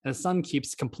son, and the son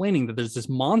keeps complaining that there's this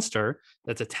monster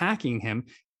that's attacking him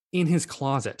in his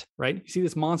closet, right? You see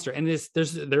this monster, and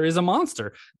there is a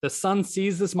monster. The son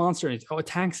sees this monster and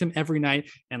attacks him every night,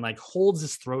 and like holds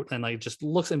his throat and like just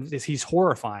looks, and he's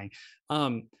horrifying.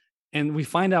 And we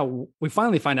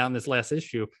finally find out in this last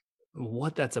issue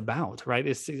what that's about, right?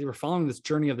 We're following this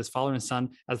journey of this father and son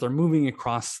as they're moving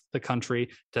across the country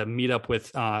to meet up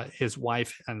with his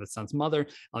wife and the son's mother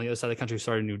on the other side of the country,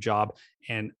 start a new job,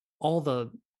 and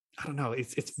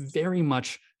it's very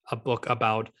much a book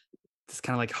about this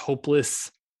kind of like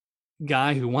hopeless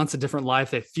guy who wants a different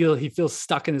life. He feels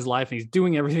stuck in his life and he's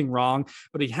doing everything wrong,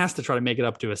 but he has to try to make it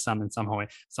up to his son in some point.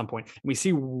 And we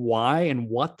see why and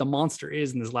what the monster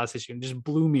is in this last issue, and just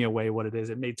blew me away what it is.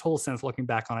 It made total sense looking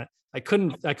back on it. I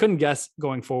couldn't guess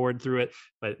going forward through it,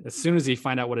 but as soon as you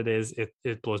find out what it is,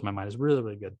 it blows my mind. It's really,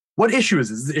 really good. What issue is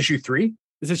this? Is it issue 3?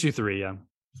 It's issue 3, yeah.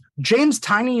 James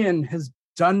Tynion has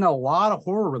done a lot of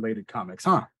horror related comics,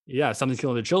 huh? Yeah, Something's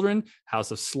Killing the Children,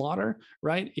 House of Slaughter,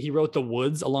 right? He wrote The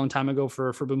Woods a long time ago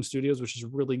for Boom Studios, which is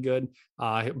really good.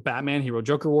 Batman, he wrote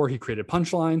Joker War, he created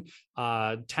Punchline.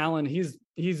 Talon,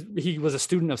 he was a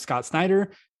student of Scott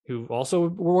Snyder, who also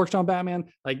worked on Batman.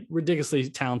 Like, ridiculously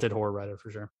talented horror writer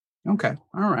for sure. Okay,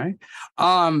 all right.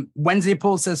 Wednesday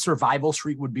Poll says Survival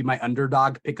Street would be my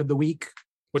underdog pick of the week.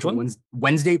 Which one?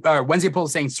 Wednesday Poll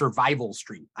is saying Survival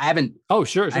Street. I haven't. Oh,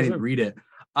 sure. I didn't read it.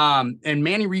 And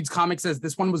Manny Reed's comic says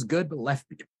this one was good, but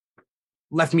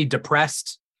left me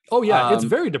depressed. Oh yeah, it's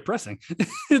very depressing.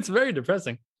 It's very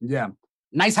depressing. Yeah.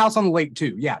 Nice House on the Lake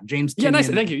too. Yeah, James Tynion. Yeah, nice.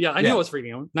 Thank you. Yeah, I knew I was reading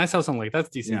him. Nice House on the Lake. That's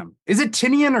decent. Yeah. Is it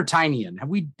Tynion or Tynion? Have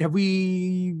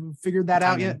we figured that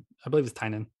out yet? I believe it's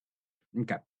Tynion.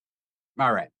 Okay.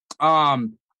 All right.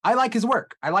 I like his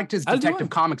work. I liked his Detective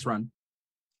Comics run.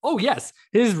 Oh yes,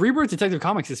 his Rebirth Detective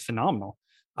Comics is phenomenal.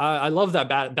 I love the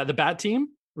Bat team.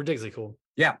 Ridiculously cool.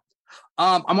 Yeah.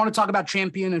 I want to talk about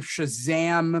Champion of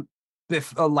Shazam.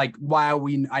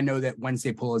 I know that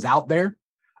Wednesday Poll is out there.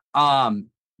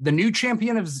 The new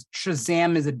Champion of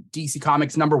Shazam is a DC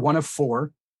Comics number 1 of 4,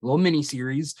 a little mini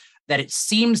series that it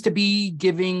seems to be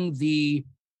giving the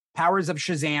powers of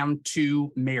Shazam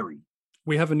to Mary.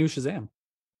 We have a new Shazam.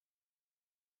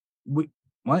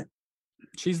 What?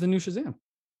 She's the new Shazam.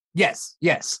 Yes.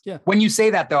 Yeah. When you say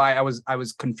that, though, I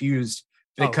was confused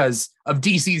because of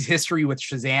DC's history with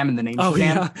Shazam and the name Shazam.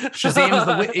 Yeah.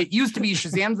 Shazam it used to be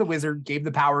Shazam's the wizard, gave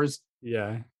the powers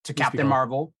to Captain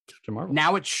Marvel. Captain Marvel.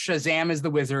 Now it's Shazam is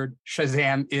the wizard.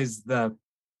 Shazam is the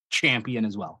champion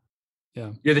as well.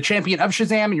 Yeah. You're the champion of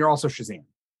Shazam and you're also Shazam.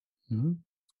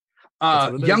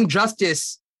 Mm-hmm. Young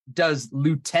Justice does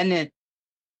Lieutenant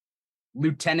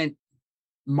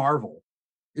Marvel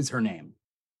is her name.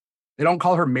 They don't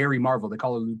call her Mary Marvel. They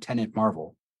call her Lieutenant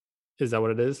Marvel. Is that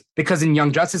what it is? Because in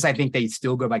Young Justice, I think they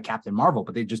still go by Captain Marvel,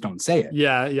 but they just don't say it.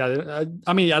 Yeah.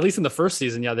 I mean, at least in the first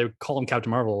season, they would call him Captain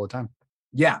Marvel all the time.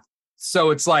 Yeah. So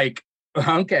it's like,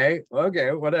 okay,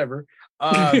 whatever.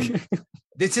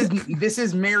 This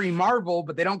is Mary Marvel,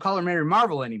 but they don't call her Mary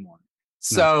Marvel anymore.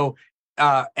 So,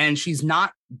 and she's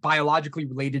not biologically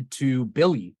related to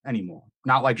Billy anymore.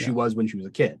 Not like she was when she was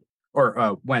a kid,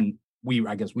 or when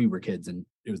I guess we were kids and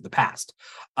it was the past.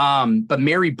 But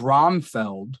Mary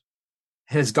Bromfeld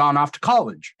has gone off to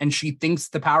college, and she thinks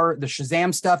the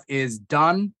Shazam stuff is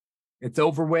done. It's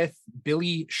over with.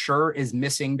 Billy sure is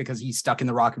missing because he's stuck in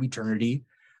the Rock of Eternity.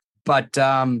 But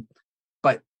the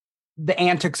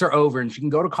antics are over, and she can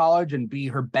go to college and be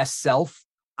her best self.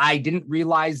 I didn't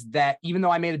realize that, even though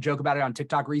I made a joke about it on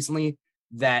TikTok recently,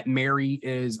 that Mary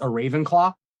is a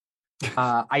Ravenclaw.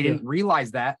 I didn't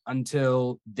realize that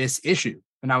until this issue.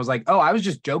 And I was like, oh, I was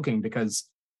just joking because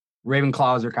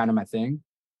Ravenclaws are kind of my thing.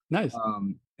 Nice.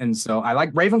 And so I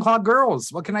like Ravenclaw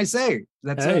girls. What can I say?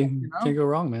 That's can't go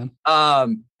wrong, man.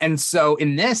 And so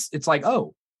in this, it's like,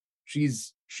 oh,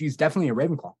 she's definitely a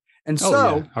Ravenclaw. And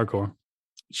hardcore.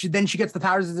 She gets the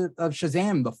powers of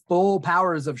Shazam, the full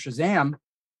powers of Shazam,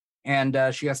 and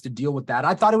she has to deal with that.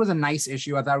 I thought it was a nice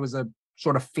issue. I thought it was a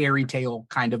sort of fairy tale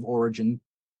kind of origin,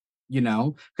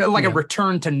 like a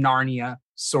return to Narnia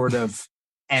sort of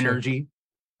energy.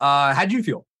 How'd you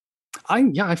feel?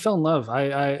 I fell in love.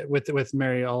 I with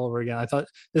Mary all over again. I thought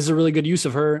this is a really good use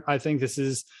of her. I think I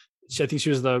think she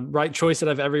was the right choice out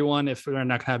of everyone. If we're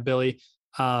not gonna have Billy,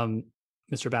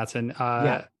 Mr. Batson.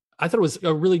 I thought it was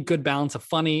a really good balance of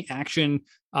funny, action,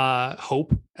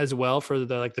 hope as well for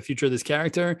the future of this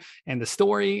character, and the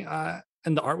story.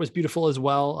 And the art was beautiful as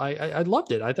well. I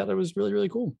loved it. I thought it was really, really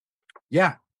cool.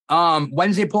 Yeah.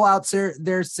 Wednesday pullouts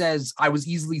there says, I was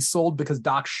easily sold because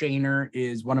Doc Shaner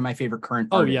is one of my favorite current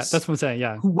artists. Oh, yeah, that's what I'm saying.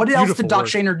 Yeah. What else did Doc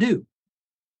Shaner do?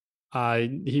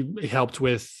 He helped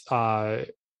with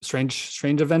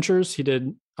Strange Adventures. He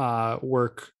did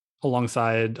work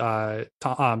alongside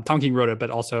Tom King wrote it, but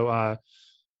also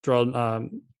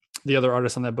drawn the other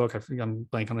artist on that book. I think I'm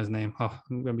blank on his name. Oh,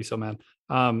 I'm gonna be so mad.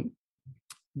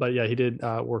 But yeah, he did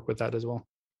work with that as well.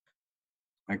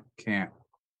 I can't.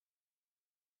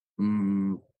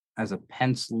 As a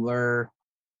penciler,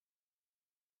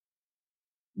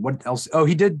 what else? Oh,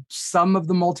 he did some of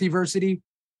the Multiversity.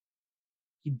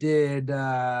 He did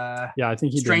I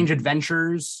think he Strange did.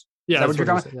 Adventures. Yeah, is that what you're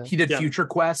talking about? He did Future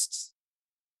Quests.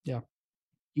 Yeah.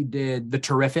 He did the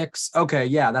Terrifics. Okay,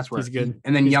 yeah, that's where he's good.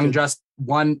 And then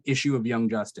one issue of Young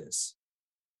Justice.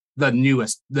 The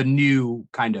new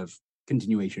kind of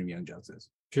continuation of Young Justice.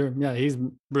 Sure. Yeah, he's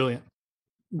brilliant.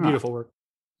 Beautiful work.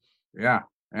 Yeah.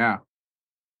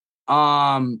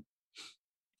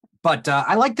 But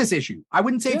I like this issue. I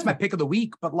wouldn't say it's my pick of the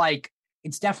week, but like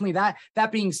it's definitely that.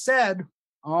 That being said,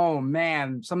 oh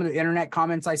man, some of the internet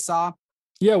comments I saw.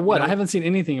 Yeah, what? I haven't seen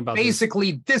anything about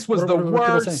basically, this was the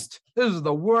worst. This is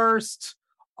the worst.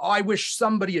 I wish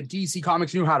somebody at DC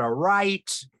Comics knew how to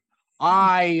write.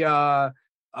 All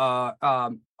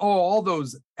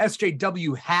those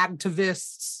SJW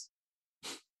hacktivists.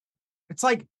 It's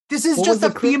like, this is just a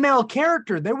female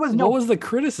character. There was no. What was the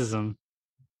criticism?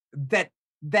 That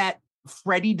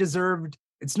Freddy deserved.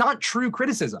 It's not true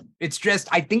criticism. It's just,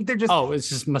 I think they're just. Oh, it's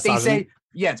just misogyny. They say,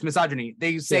 yeah, it's misogyny.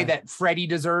 They say that Freddy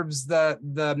deserves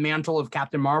the mantle of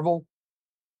Captain Marvel.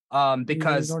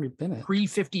 Because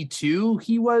pre-52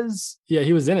 he was. Yeah,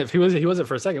 he was in it. He was it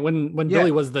for a second when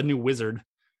Billy was the new wizard.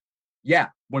 Yeah,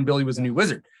 when Billy was a new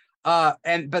wizard.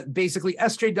 But basically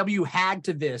SJW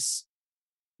hacktivists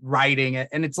writing it,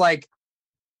 and it's like,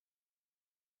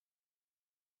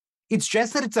 it's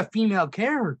just that it's a female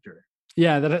character.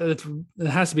 Yeah, it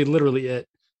has to be literally it.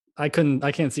 I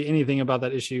can't see anything about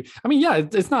that issue. I mean, yeah,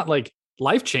 it's not like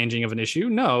life-changing of an issue.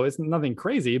 No, it's nothing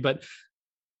crazy, but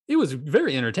it was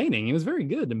very entertaining. It was very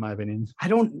good, in my opinion. I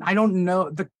don't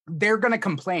know. They're going to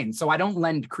complain, so I don't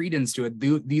lend credence to it.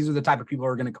 These are the type of people who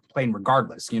are going to complain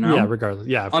regardless, Yeah, regardless.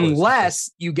 Yeah,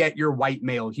 unless you get your white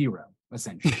male hero,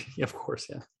 essentially. Yeah, of course,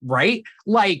 yeah. Right?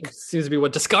 Like, it seems to be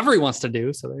what Discovery wants to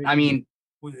do. So I mean,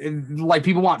 like,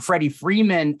 people want Freddie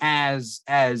Freeman as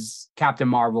Captain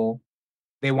Marvel.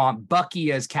 They want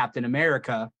Bucky as Captain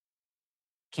America.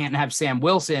 Can't have Sam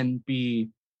Wilson be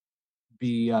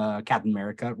Captain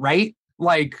America, right?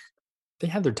 Like, they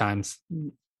had their times.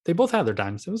 They both had their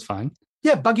times. It was fine.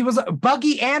 Yeah,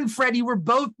 Bucky and Freddie were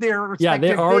both there. Yeah,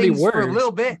 they already were for a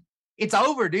little bit. It's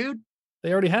over, dude.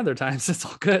 They already had their times. It's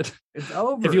all good. It's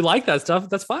over. If you like that stuff,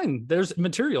 that's fine. There's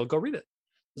material. Go read it.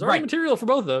 There's already material for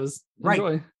both of those.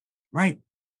 Enjoy. Right.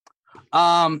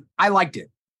 I liked it.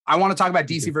 I want to talk about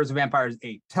DC versus Vampires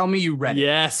 8. Tell me you read it.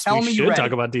 Yes, we should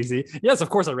talk about DC. Yes, of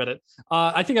course I read it.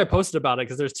 I think I posted about it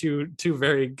because there's two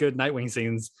very good Nightwing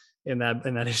scenes in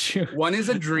that issue. One is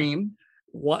a dream.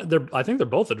 I think they're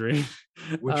both a dream.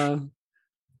 Which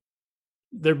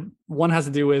one has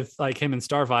to do with like him and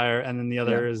Starfire, and then the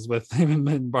other is with him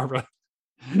and Barbara.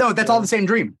 No, that's all the same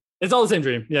dream. It's all the same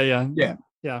dream.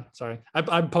 Yeah. Sorry,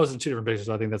 I posted two different pictures,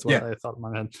 so I think that's what I thought in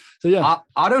my head. So yeah,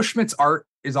 Otto Schmidt's art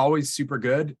is always super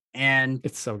good, and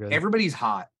it's so good. Everybody's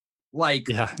hot, like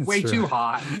way too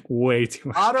hot, way too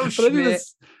much. Otto Schmidt.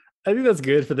 I think that's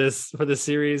good for this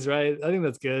series, right? I think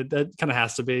that's good. That kind of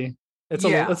has to be. It's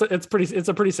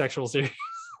a pretty sexual series.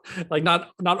 Like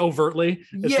not overtly,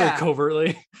 it's like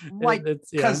covertly, like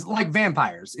because like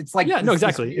vampires, it's like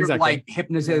exactly like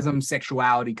hypnotism,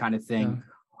 sexuality kind of thing.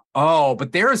 Oh,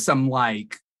 but there is some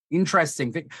like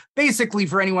interesting thing. Basically,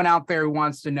 for anyone out there who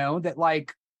wants to know that,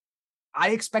 like,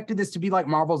 I expected this to be like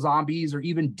Marvel Zombies or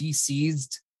even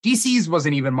DC's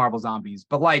wasn't even Marvel Zombies,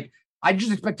 but like I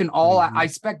just expected I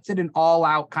expected an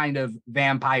all-out kind of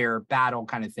vampire battle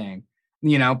kind of thing.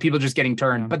 You know, people just getting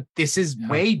turned, but this is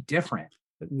way different.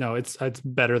 No, it's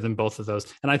better than both of those,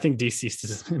 and I think DC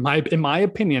is, in my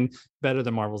opinion, better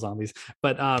than Marvel Zombies.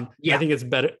 But I think it's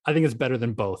better. I think it's better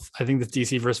than both. I think this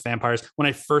DC versus Vampires. When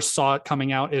I first saw it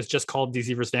coming out, it's just called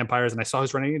DC versus Vampires, and I saw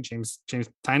who's running it, James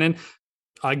Tynion.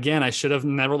 Again, I should have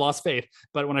never lost faith.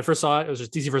 But when I first saw it, it was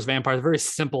just DC versus Vampires. Very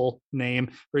simple name,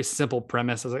 very simple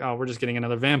premise. I was like, oh, we're just getting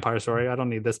another vampire story. I don't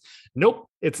need this. Nope,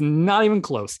 it's not even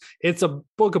close. It's a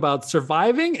book about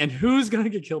surviving and who's going to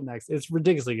get killed next. It's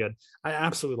ridiculously good. I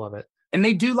absolutely love it. And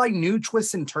they do like new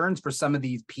twists and turns for some of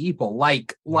these people,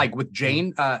 like with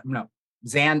Zan and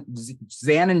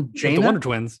Jaina. The Wonder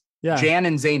Twins. Yeah. Jan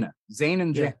and Zaina. Zane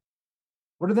and Jan. Yeah.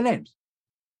 What are the names?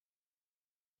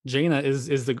 Jaina is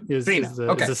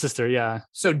the sister, yeah.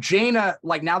 So Jaina,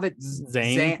 like now that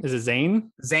Zane is it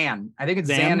Zane? Zan. I think it's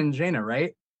Zan and Jaina,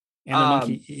 right? And the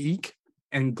monkey Eek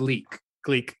and Gleek.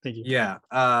 Thank you. Yeah.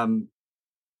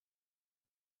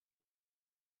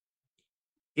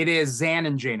 It is Zan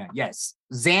and Jaina. Yes.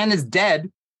 Zan is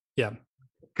dead. Yeah.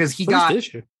 Because he got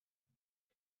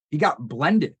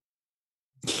blended.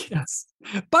 Yes.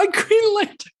 By Green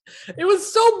Lantern. It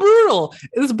was so brutal.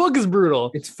 This book is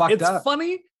brutal. It's fucked up. It's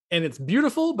funny and it's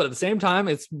beautiful, but at the same time,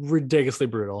 it's ridiculously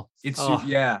brutal. It's There's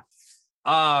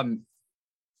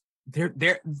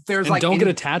and like don't get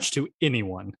attached to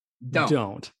anyone.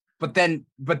 Don't. But then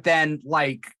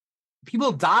like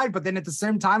people died, but then at the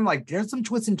same time, like there's some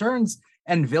twists and turns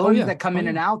and villains that come in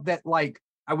and out that like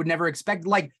I would never expect.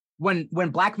 Like when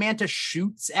Black Manta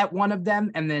shoots at one of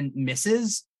them and then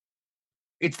misses.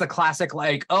 It's the classic,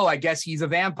 like, oh, I guess he's a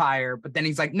vampire. But then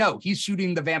he's like, no, he's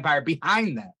shooting the vampire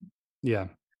behind them. Yeah.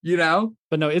 You know?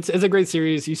 But no, it's a great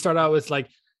series. You start out with like,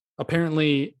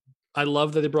 apparently, I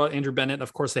love that they brought Andrew Bennett.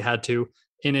 Of course they had to.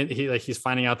 In it, he's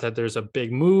finding out that there's a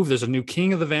big move. There's a new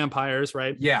king of the vampires,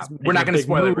 right? Yeah. We're not going to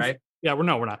spoil it, right? Yeah, we're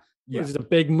not. Yeah. There's a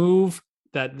big move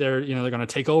that they're going to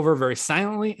take over very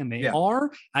silently. And they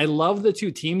are. I love the two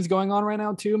teams going on right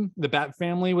now, too. The Bat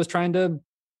family was trying to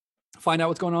find out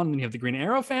what's going on, and then you have the Green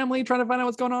Arrow family trying to find out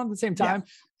what's going on at the same time,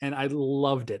 and I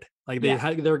loved it. Like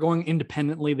they're going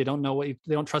independently. They don't know they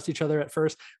don't trust each other at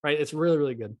first, right? It's really,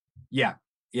 really good. Yeah.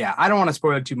 I don't want to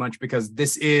spoil it too much because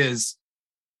this is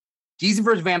DC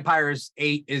vs. Vampires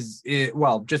 8 is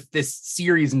just this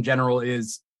series in general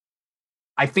is,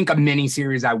 I think, a mini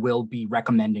series I will be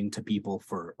recommending to people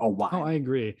for a while. Oh, I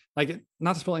agree. Like,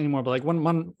 not to spoil anymore, but like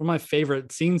one of my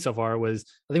favorite scenes so far was,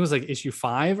 I think it was like issue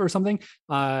 5 or something,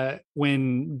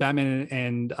 when Batman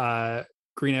and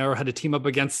Green Arrow had to team up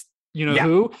against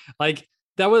who. Like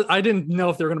that was, I didn't know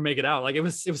if they were going to make it out. Like it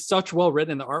was such well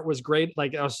written and the art was great.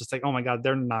 Like I was just like, oh my God,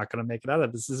 they're not going to make it out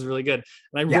of this. This is really good.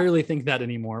 And I rarely think that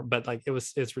anymore, but like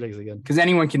it's ridiculously good. Because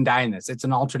anyone can die in this. It's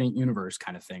an alternate universe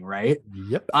kind of thing, right?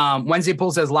 Yep. Wednesday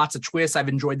Pulse has lots of twists. I've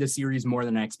enjoyed this series more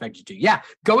than I expected to. Yeah.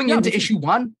 Going into issue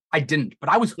 1, I didn't, but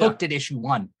I was hooked at issue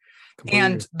 1. Completely.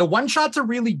 And the one shots are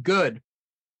really good.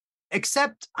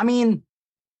 Except, I mean,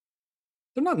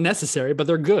 they're not necessary, but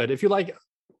they're good. If you like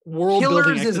world Killers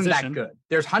building isn't that good.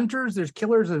 There's Hunters, there's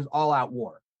Killers, there's All Out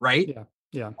War, right?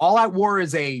 Yeah. All Out War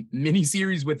is a mini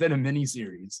series within a mini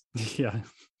series. Yeah.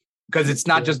 Because it's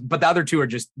not just, but the other two are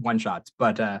just one shots.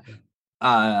 But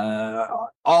All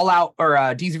Out or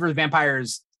DC vs.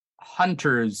 Vampires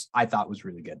Hunters, I thought was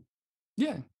really good.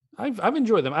 Yeah. I've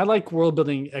enjoyed them. I like world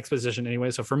building exposition anyway.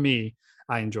 So for me,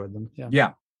 I enjoyed them.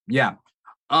 Yeah.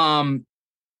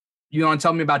 You want to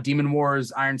tell me about Demon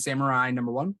Wars Iron Samurai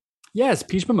 #1? Yes,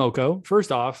 Peach Momoko.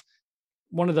 First off,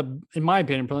 in my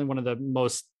opinion, probably one of the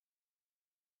most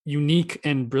unique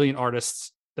and brilliant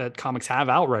artists that comics have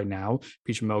out right now.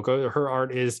 Peach Momoko, her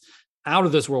art is out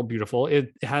of this world beautiful.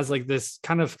 It has like this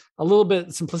kind of a little bit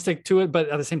simplistic to it, but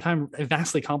at the same time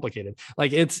vastly complicated.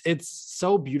 Like it's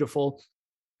so beautiful,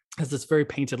 has this very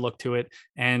painted look to it,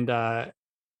 and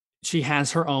she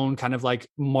has her own kind of like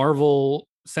Marvel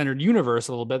centered universe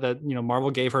a little bit that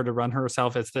Marvel gave her to run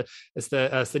herself. It's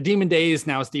the Demon Days,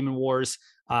 now it's Demon Wars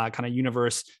kind of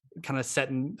universe, kind of set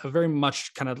in a very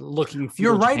much kind of looking.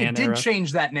 You're right. Japan it did era.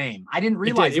 change that name. I didn't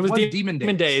realize it was Demon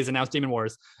Days, and now it's Demon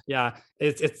Wars. Yeah,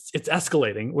 it's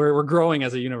escalating. We're growing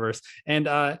as a universe, and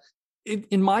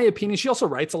in my opinion, she also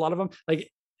writes a lot of them.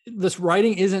 Like, this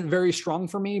writing isn't very strong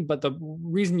for me, but the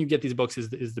reason you get these books is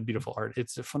the beautiful art.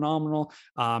 It's phenomenal.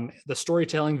 The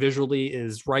storytelling visually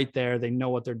is right there. They know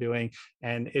what they're doing,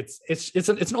 and it's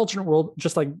an alternate world,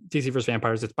 just like DC vs.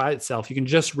 Vampires. It's by itself. You can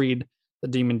just read the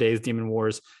Demon Days, Demon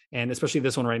Wars, and especially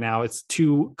this one right now. It's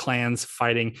two clans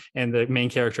fighting, and the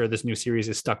main character of this new series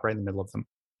is stuck right in the middle of them.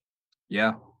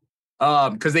 Yeah,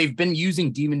 because they've been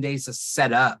using Demon Days to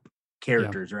set up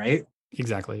characters, right?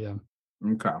 Exactly. Yeah.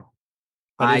 Okay.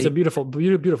 But it's a beautiful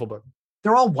book.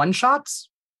 They're all one shots.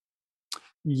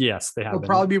 Yes, they have. They'll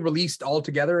probably be released all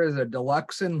together as a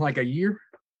deluxe in like a year.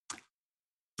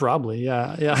 Probably,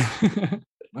 yeah.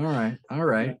 All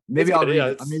right. Maybe I'll read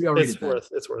it. Maybe I'll read it.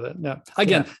 It's worth it. Yeah.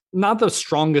 Again, not the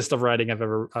strongest of writing I've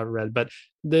ever read, but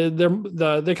they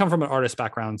come from an artist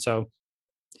background, so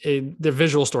the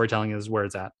visual storytelling is where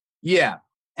it's at. Yeah.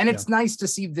 And it's nice to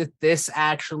see that this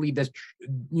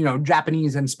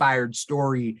Japanese inspired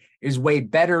story is way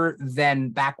better than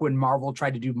back when Marvel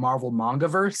tried to do Marvel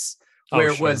Mangaverse, where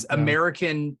it was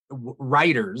American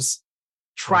writers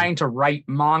trying to write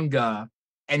manga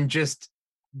and just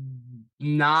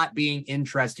not being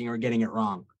interesting or getting it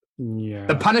wrong. Yeah.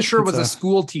 The Punisher was a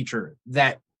school teacher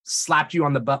that slapped you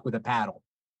on the butt with a paddle.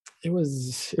 It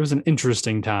was an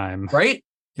interesting time. Right?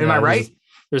 Am I right?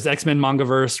 There's X-Men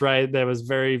Mangaverse, right? That was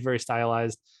very, very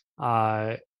stylized,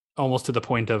 almost to the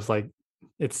point of like,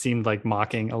 it seemed like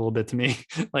mocking a little bit to me,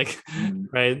 like,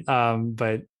 right?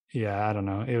 But yeah, I don't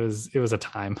know. It was a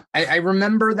time. I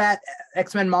remember that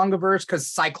X-Men Mangaverse because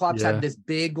Cyclops had this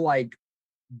big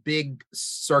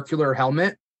circular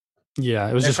helmet. Yeah,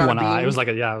 it was just one eye. It was like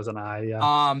it was an eye.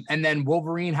 Yeah. And then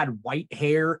Wolverine had white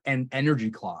hair and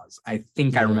energy claws. I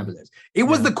think I remember this. It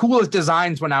was the coolest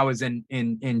designs when I was in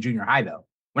junior high, though.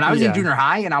 When I was in junior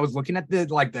high and I was looking at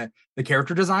the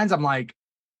character designs, I'm like,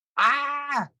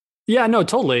 Yeah, no,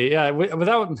 totally. Yeah,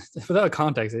 without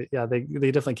context, they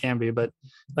definitely can be. But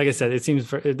like I said,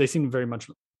 they seem very much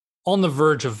on the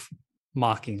verge of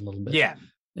mocking a little bit.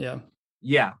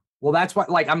 Yeah. Well, that's what,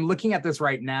 like, I'm looking at this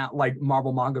right now, like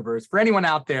Marvel Mangaverse. For anyone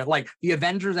out there, like the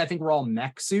Avengers, I think were all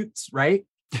mech suits, right?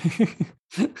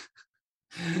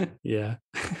 Yeah.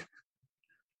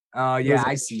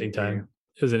 I see. It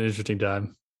was an interesting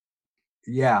time.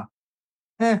 Yeah.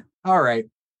 All right.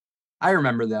 I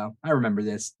remember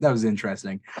this. That was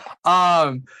interesting.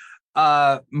 Marvel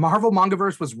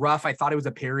Mangaverse was rough. I thought it was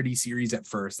a parody series at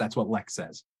first. That's what Lex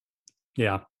says.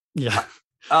 Yeah.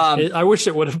 I wish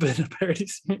it would have been a parody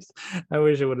series. I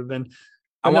wish it would have been.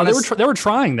 They were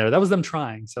trying there. That was them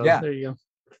trying. So there you go.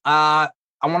 I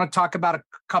want to talk about a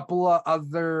couple of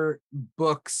other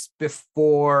books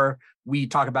before we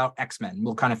talk about X-Men.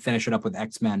 We'll kind of finish it up with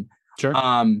X-Men. Sure.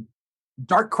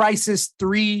 Dark Crisis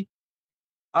 3.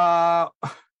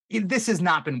 This has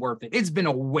not been worth it. It's been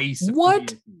a waste.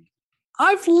 What?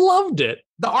 I've loved it.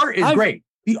 The art is great.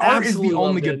 The art is the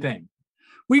only good thing.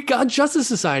 We got Justice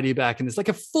Society back in this, like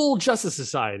a full Justice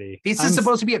Society. This is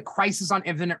supposed to be a Crisis on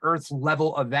Infinite Earths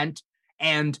level event,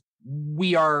 and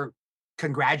we are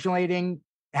congratulating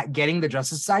at getting the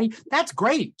Justice Society. That's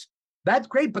great.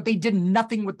 But they did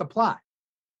nothing with the plot.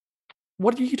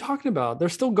 What are you talking about? They're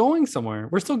still going somewhere.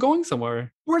 We're still going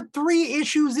somewhere. We're 3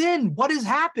 issues in. What has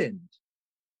happened?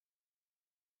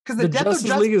 Because the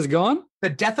Justice League is gone? The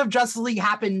death of Justice League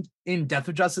happened in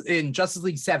Justice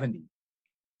League 70.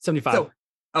 75.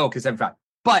 Okay, 75.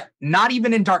 But not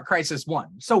even in Dark Crisis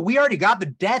 1. So we already got the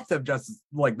death of the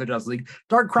Justice League.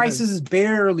 Dark Crisis has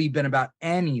barely been about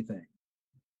anything.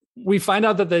 We find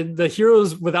out that the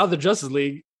heroes without the Justice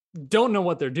League don't know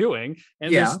what they're doing,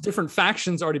 and there's different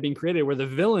factions already being created where the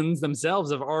villains themselves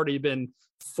have already been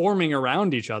forming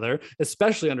around each other,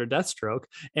 especially under Deathstroke,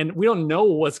 and we don't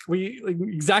know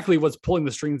exactly what's pulling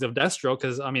the strings of Deathstroke,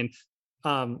 because I mean,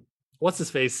 what's his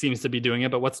face seems to be doing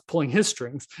it, but what's pulling his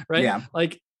strings, right? Yeah.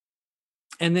 Like,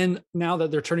 and then now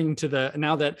that they're turning to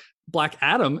now that Black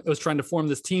Adam was trying to form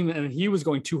this team and he was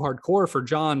going too hardcore for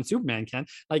John Superman Kent,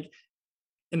 like,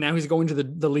 and now he's going to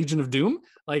the Legion of Doom.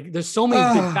 Like, there's so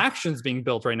many big factions being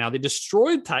built right now. They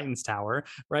destroyed Titan's Tower,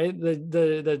 right?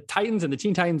 The Titans and the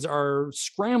Teen Titans are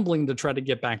scrambling to try to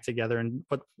get back together and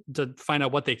to find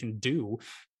out what they can do.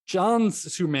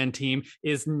 John's Superman team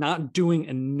is not doing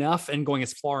enough and going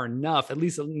as far enough, at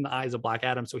least in the eyes of Black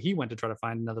Adam. So he went to try to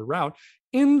find another route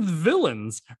in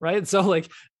villains, right? So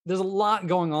like, there's a lot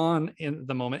going on in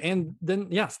the moment. And then,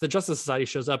 yes, the Justice Society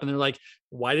shows up and they're like,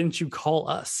 why didn't you call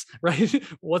us? Right?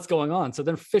 What's going on? So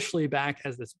they're officially back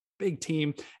as this big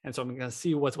team. And so I'm going to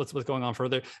see what's going on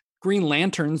further. Green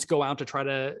Lanterns go out to try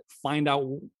to find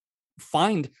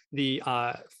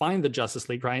the Justice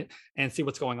League, right? And see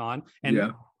what's going on.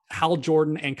 And Hal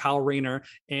Jordan and Kyle Rayner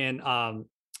and oh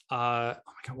my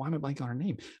God, why am I blanking on her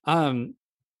name?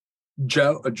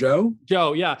 Joe,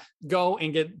 yeah, go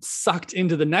and get sucked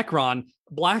into the Necron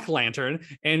Black Lantern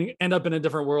and end up in a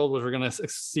different world, which we're gonna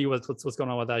see what's going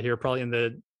on with that here, probably in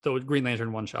the Green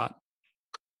Lantern one shot.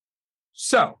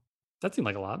 So that seemed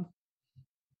like a lot.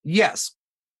 Yes,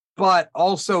 but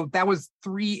also that was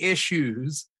 3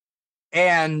 issues,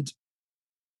 and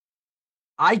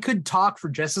I could talk for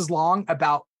just as long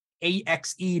about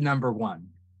AXE #1,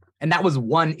 and that was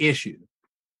 1 issue.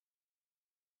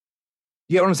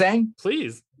 You get what I'm saying?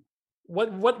 Please.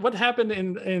 What happened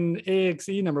in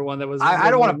AXE #1 that was? I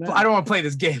don't want to play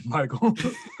this game, Michael.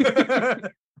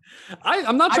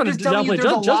 I'm not trying to downplay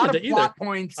Judgment Day either.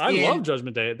 Points I love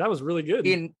Judgment Day. That was really good.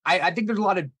 I think there's a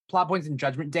lot of plot points in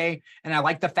Judgment Day, and I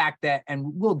like the fact that,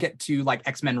 and we'll get to like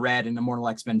X-Men Red and Immortal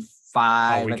X-Men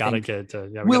 5. We gotta get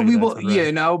to we will,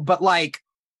 you know, but like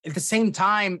at the same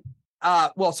time,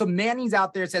 so Manny's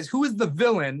out there, says, who is the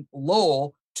villain?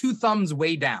 Lol, 2 thumbs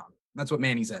way down. That's what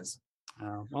Manny says.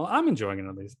 Oh, well, I'm enjoying it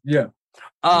at least. Yeah.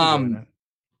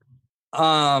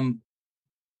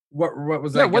 What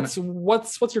was that?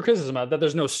 What's your criticism about that?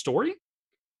 There's no story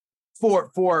for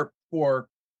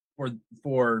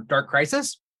Dark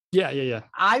Crisis. Yeah.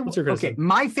 What's your criticism? Okay,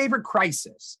 my favorite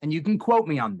Crisis, and you can quote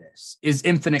me on this, is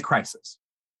Infinite Crisis.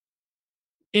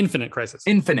 Infinite Crisis.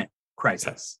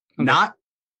 Okay. Not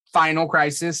Final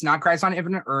Crisis, not Crisis on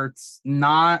Infinite Earths,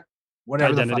 not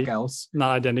whatever the fuck else.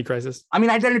 Not Identity Crisis. I mean,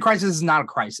 Identity Crisis is not a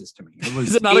crisis to me.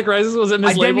 Is it not a crisis? Was it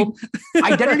mislabeled?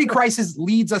 Identity Crisis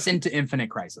leads us into Infinite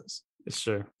Crisis.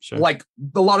 Sure. Like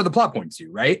a lot of the plot points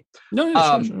do, right?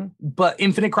 No, sure. But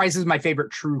Infinite Crisis is my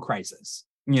favorite true crisis.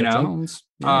 You know?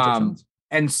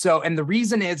 And the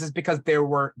reason is because there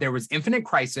was Infinite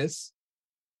Crisis,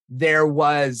 there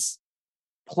was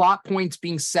plot points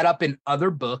being set up in other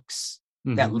books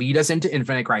that lead us into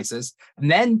Infinite Crisis. And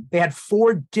then they had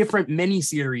 4 different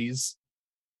miniseries: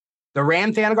 the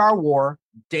Ran Thanagar War,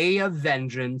 Day of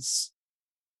Vengeance,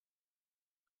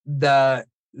 the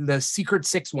Secret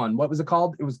 6 one. What was it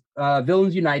called? It was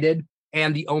Villains United,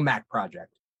 and the OMAC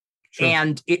Project. Sure.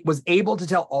 And it was able to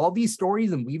tell all these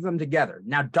stories and weave them together.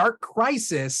 Now, Dark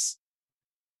Crisis,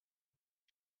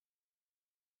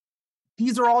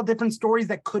 these are all different stories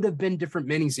that could have been different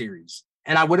miniseries,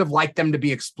 and I would have liked them to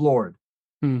be explored.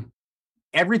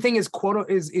 Everything is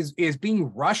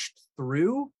being rushed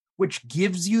through, which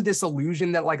gives you this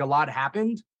illusion that like a lot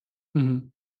happened.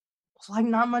 It's like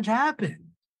not much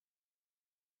happened.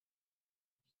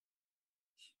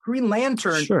 Green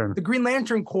Lantern, the Green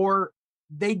Lantern Corps,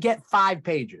 they get 5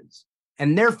 pages,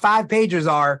 and their 5 pages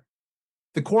are: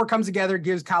 the Corps comes together,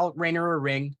 gives Kyle Rayner a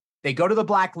ring. They go to the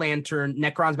Black Lantern,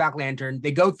 Necron's Black Lantern.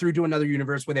 They go through to another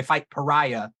universe where they fight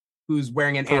Pariah, who's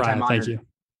wearing an anti-monitor. Thank you.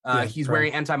 He's wearing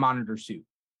an anti-monitor suit.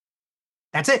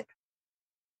 That's it.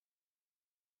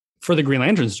 For the Green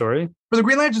Lantern story. But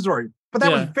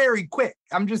that was very quick.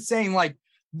 I'm just saying, like,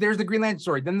 there's the Green Lantern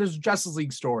story. Then there's the Justice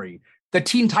League story. The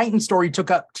Teen Titans story took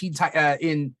up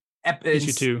in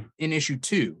issue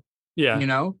 2. Yeah. You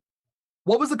know?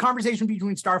 What was the conversation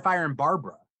between Starfire and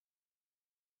Barbara?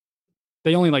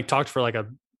 They only like talked for like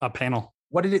a panel.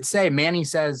 What did it say? Manny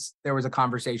says there was a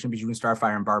conversation between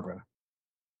Starfire and Barbara.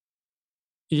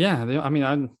 Yeah,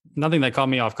 nothing that caught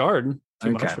me off guard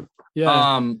too much.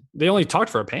 Yeah, they only talked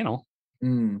for a panel.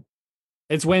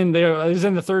 It's when it was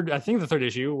in the third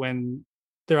issue when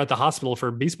they're at the hospital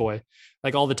for Beast Boy.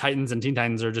 Like all the Titans and Teen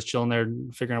Titans are just chilling there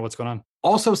figuring out what's going on.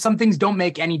 Also, some things don't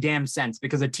make any damn sense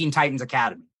because of Teen Titans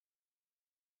Academy.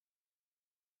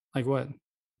 Like what?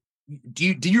 Do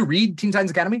you read Teen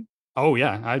Titans Academy? Oh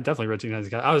yeah, I definitely read Teen Titans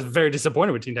Academy. I was very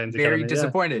disappointed with Teen Titans Academy. Very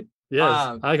disappointed.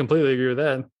 Yeah. Yes, I completely agree with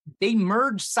that. They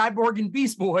merged Cyborg and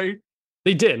Beast Boy.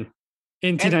 They did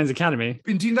in Teen Titans Academy.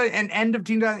 In Teen Titans and end of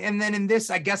Teen Titans, and then in this,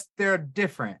 I guess they're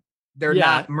different. They're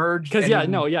not merged. Because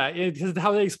because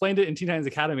how they explained it in Teen Titans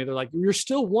Academy, they're like, you're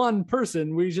still one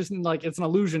person. We just like it's an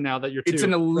illusion now that you're two. It's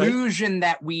an illusion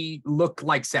that we look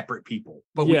like separate people,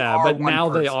 but we are but one now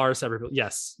person. They are separate people.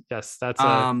 Yes, that's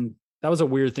that was a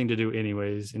weird thing to do,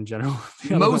 anyways. In general, I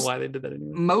don't know why they did that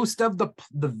anyway. Most of the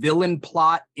villain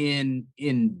plot in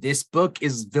this book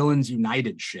is Villains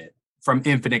United shit from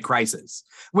Infinite Crisis,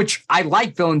 which I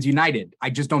like. Villains United. I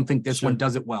just don't think this one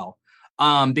does it well.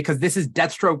 Because this is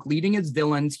Deathstroke leading his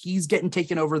villains. He's getting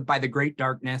taken over by the Great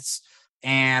Darkness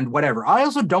and whatever. I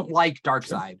also don't like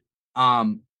Darkseid.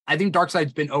 I think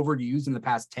Darkseid's been overused in the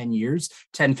past 10 years,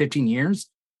 10, 15 years,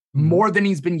 more than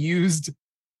he's been used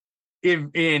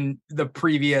in the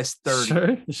previous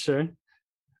 30. Sure.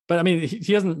 But I mean,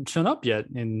 he hasn't shown up yet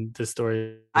in this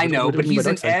story. I know, but he's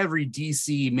in every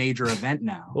DC major event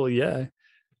now. Well, yeah.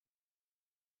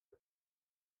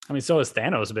 I mean, so has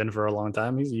Thanos been for a long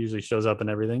time. He usually shows up in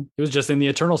everything. He was just in the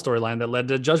Eternal storyline that led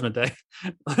to Judgment Day.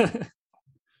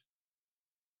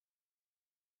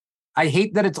 I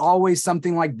hate that it's always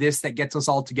something like this that gets us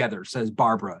all together, says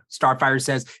Barbara. Starfire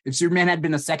says, if Superman had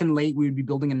been a second late, we would be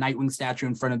building a Nightwing statue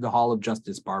in front of the Hall of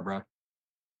Justice, Barbara.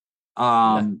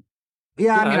 I mean,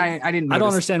 I didn't notice. I don't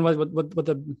understand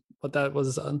what that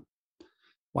was,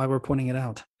 why we're pointing it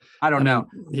out. I don't know.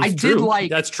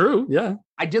 That's true. Yeah.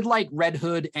 I did like Red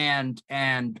Hood and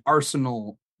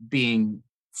Arsenal being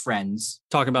friends.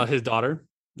 Talking about his daughter.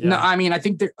 Yeah. No, I mean, I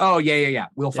think they're,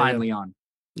 We'll finally on.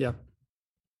 Yeah.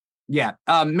 Yeah.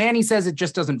 Manny says it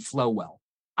just doesn't flow well.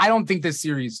 I don't think this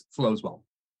series flows well.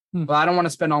 But I don't want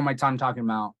to spend all my time talking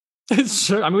about.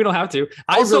 Sure. I mean, we don't have to.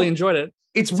 I really enjoyed it.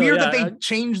 It's weird that they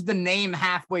changed the name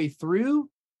halfway through.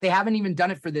 They haven't even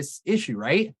done it for this issue,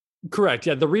 right? Correct.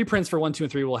 Yeah. The reprints for 1, 2,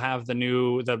 and 3 will have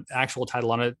the actual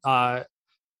title on it.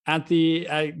 At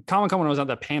Comic-Con, when I was at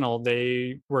that panel,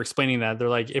 they were explaining that they're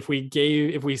like, if we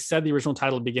said the original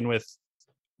title to begin with,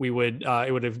 we would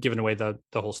it would have given away the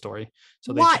whole story.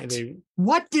 So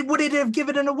would it have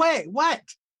given away?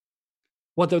 What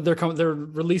they're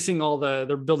releasing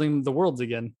they're building the worlds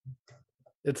again.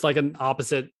 It's like an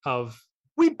opposite of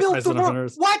we built the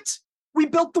world. What? We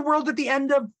built the world at the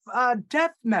end of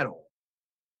Death Metal.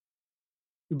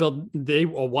 We built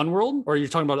one world, or you're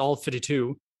talking about all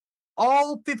 52?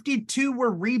 All 52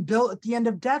 were rebuilt at the end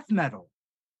of Death Metal.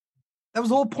 That was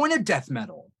the whole point of Death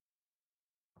Metal.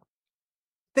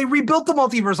 They rebuilt the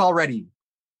multiverse already.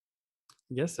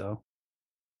 I guess so.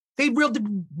 They rebuilt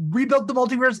the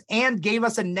multiverse and gave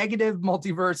us a negative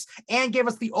multiverse and gave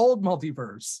us the old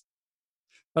multiverse.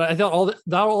 But I thought all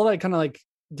that kind of like,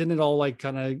 didn't it all like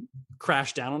kind of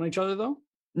crash down on each other though?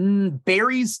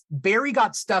 Barry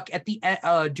got stuck at the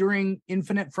during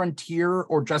Infinite Frontier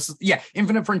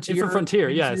Infinite Frontier.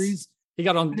 Yes, series. He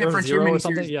got on Earth Zero or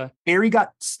something. Yeah, Barry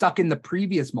got stuck in the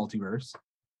previous multiverse.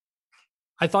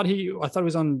 I thought he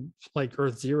was on like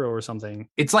Earth Zero or something.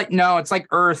 It's like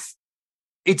Earth.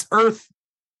 It's Earth.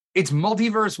 It's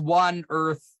multiverse 1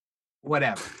 Earth,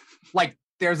 whatever. Like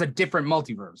there's a different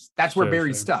multiverse. That's where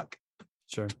Barry's stuck.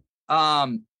 Sure.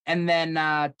 And then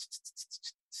at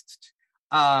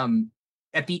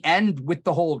the end with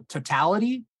the whole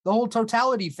totality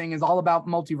thing is all about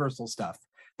multiversal stuff.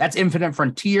 That's Infinite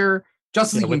Frontier.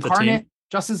 Justice League Incarnate.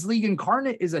 Justice League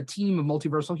Incarnate is a team of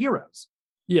multiversal heroes.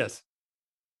 Yes.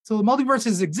 So the multiverse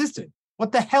has existed.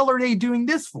 What the hell are they doing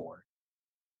this for?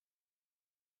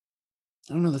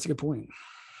 I don't know. That's a good point.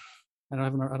 I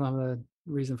don't have a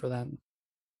reason for that.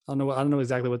 I don't know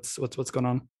exactly what's going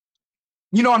on.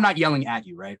 You know, I'm not yelling at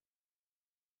you, right?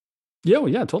 Yeah, well,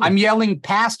 yeah, totally. I'm yelling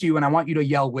past you, and I want you to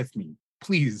yell with me,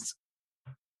 please.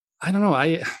 I don't know.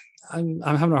 I'm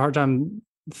having a hard time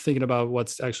thinking about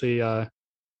what's actually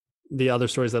the other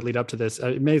stories that lead up to this.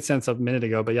 It made sense a minute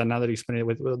ago, but yeah, now that you explained it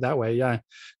with that way, yeah.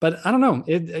 But I don't know.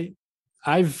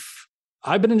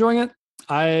 I've been enjoying it.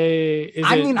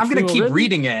 I'm going to keep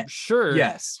reading it. Sure.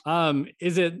 Yes.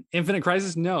 Is it Infinite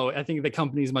Crisis? No, I think the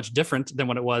company is much different than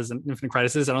what it was in Infinite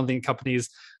Crisis. I don't think companies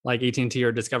like AT&T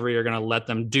or Discovery are going to let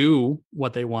them do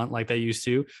what they want like they used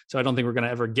to. So I don't think we're going to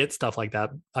ever get stuff like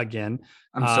that again.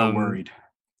 I'm so worried.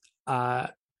 I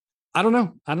don't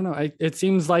know. It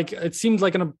seems like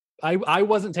I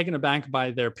wasn't taken aback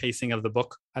by their pacing of the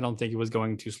book. I don't think it was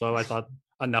going too slow. I thought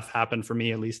enough happened for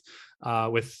me, at least,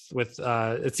 with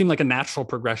it seemed like a natural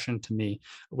progression to me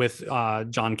with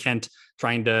John Kent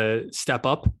trying to step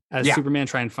up as Superman,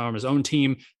 trying to form his own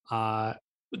team. The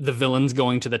villains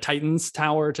going to the Titans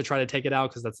Tower to try to take it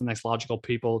out, because that's the next logical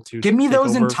people to give me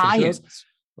those in tie-ins.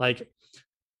 Like,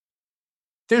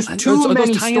 there's too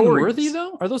many tie-in stories. Worthy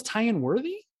though? Are those tie-in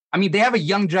worthy? I mean, they have a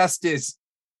Young Justice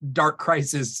Dark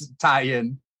Crisis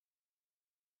tie-in.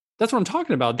 That's what I'm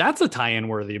talking about. That's a tie-in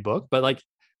worthy book, but like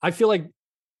I feel like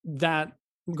that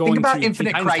going Think about to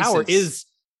Infinite Titans Crisis Tower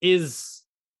is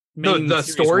main the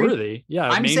series story worthy. Yeah,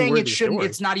 I'm main saying worthy it shouldn't. story.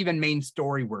 It's not even main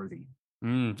story worthy.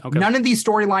 Okay. None of these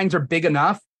storylines are big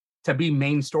enough to be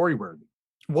main story worthy.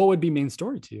 What would be main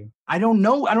story to you? I don't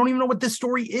know. I don't even know what this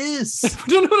story is. I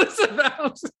don't know what it's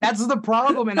about. That's the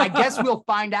problem. And I guess we'll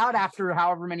find out after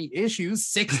however many issues,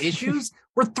 6 issues.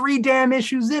 We're 3 damn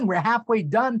issues in. We're halfway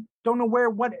done. Don't know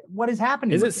what is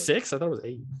happening. Is it 6? I thought it was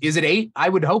 8. Is it 8? I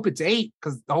would hope it's 8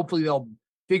 because hopefully they'll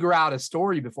figure out a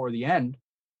story before the end.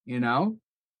 You know?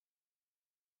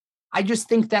 I just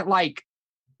think that like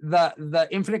the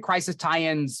Infinite Crisis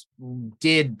tie-ins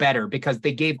did better because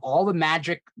they gave all the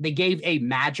magic. They gave a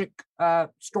magic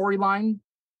storyline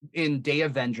in Day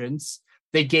of Vengeance.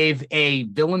 They gave a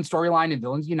villain storyline in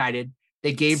Villains United.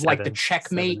 They gave like the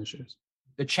checkmate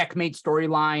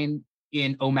storyline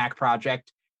in OMAC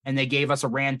Project, and they gave us a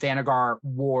Rand Thanagar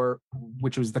war,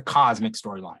 which was the cosmic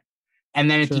storyline.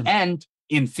 And then at the end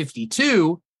in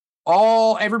 52,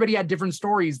 everybody had different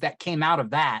stories that came out of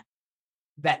that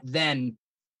then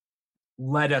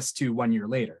led us to 1 year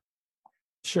later.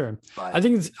 Sure. But I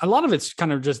think a lot of it's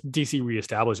kind of just DC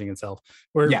reestablishing itself.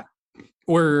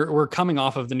 We're coming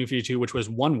off of the New 52, which was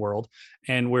one world,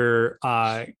 and we're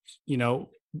a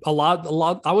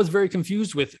lot. I was very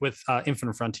confused with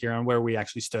Infinite Frontier on where we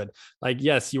actually stood. Like,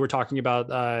 yes, you were talking about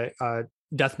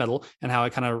death metal and how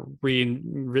it kind of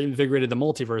reinvigorated the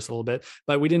multiverse a little bit,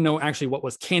 but we didn't know actually what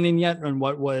was canon yet and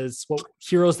what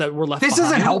heroes that were left. This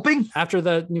isn't helping after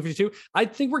the New 52. I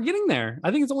think we're getting there.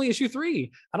 I think it's only issue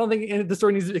 3. I don't think the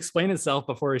story needs to explain itself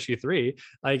before issue 3.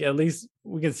 Like, at least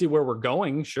we can see where we're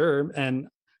going. Sure. And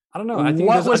I don't know. I think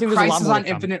what was Crisis on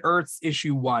Infinite Earths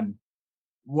issue 1?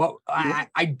 What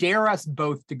I dare us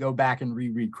both to go back and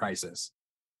reread Crisis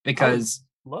because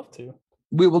love to.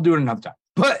 We will do it another time.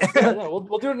 But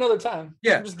we'll do it another time.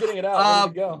 Yeah, I'm just getting it out.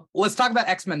 Ready to go. Let's talk about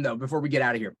X-Men though before we get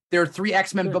out of here. There are 3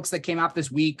 X-Men books that came out this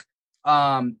week.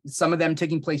 Some of them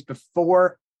taking place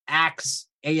before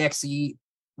AXE,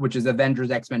 which is Avengers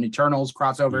X-Men Eternals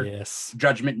crossover. Yes.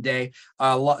 Judgment Day.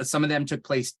 Some of them took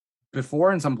place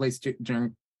before, and some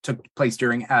took place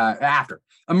during after.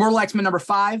 Immortal X-Men number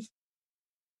 5,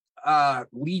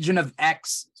 Legion of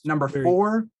X number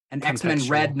 4, and X-Men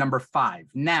Red number 5.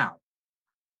 Now,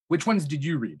 which ones did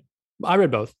you read? I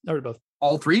read both.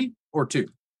 All 3 or 2?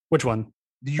 Which one?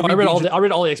 Did you I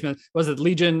read all the X-Men. Was it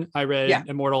Legion? I read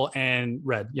Immortal and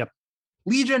Red. Yep.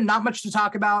 Legion, not much to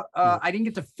talk about. I didn't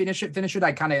get to finish it.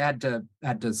 I kind of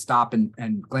had to stop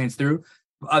and glance through.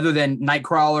 Other than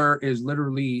Nightcrawler is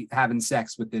literally having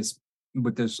sex with this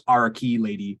Araki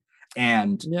lady,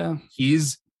 and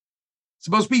he's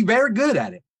supposed to be very good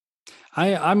at it.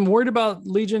 I'm worried about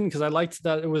Legion because I liked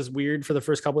that it was weird for the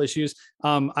first couple issues.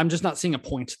 I'm just not seeing a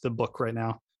point to the book right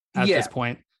now at this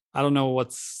point. I don't know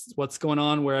what's going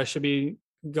on, where I should be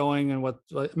going, and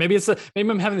maybe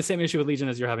I'm having the same issue with Legion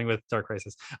as you're having with Dark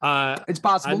Crisis. It's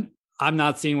possible. I'm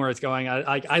not seeing where it's going.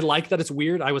 I like that it's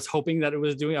weird. I was hoping that it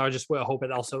was doing. I just hope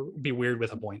it also be weird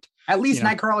with a point. At least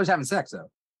Nightcrawler's having sex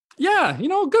though. Yeah,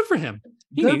 good for him.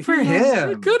 Good for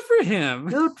him. Good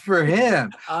for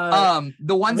him.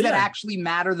 The ones that actually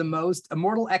matter the most,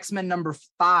 Immortal X-Men number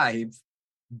 5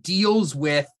 deals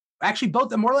with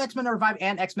both Immortal X-Men number 5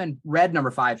 and X-Men Red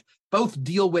number 5 both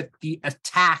deal with the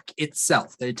attack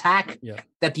itself. The attack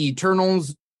that the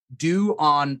Eternals do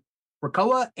on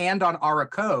Krakoa and on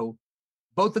Arako.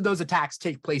 Both of those attacks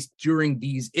take place during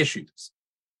these issues.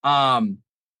 A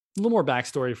little more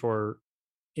backstory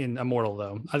in Immortal,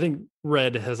 though. I think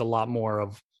Red has a lot more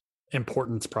of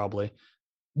importance, probably.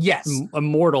 Yes.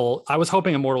 Immortal. I was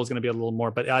hoping Immortal was going to be a little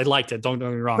more, but I liked it. Don't get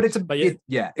me wrong. But it's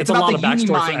it's about a lot the of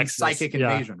backstory Unimind psychic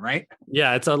invasion, right?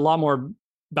 Yeah, it's a lot more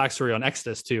backstory on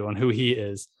Exodus too, on who he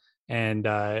is and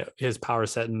his power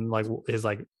set and his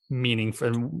meaning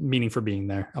for being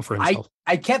there for himself.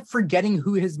 I kept forgetting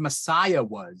who his Messiah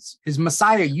was. His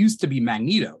Messiah used to be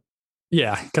Magneto.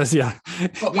 Yeah, because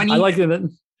but when I liked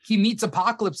it. He meets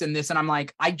Apocalypse in this, and I'm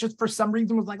like, I just for some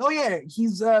reason was like, oh yeah,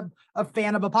 he's a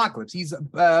fan of Apocalypse. He's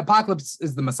Apocalypse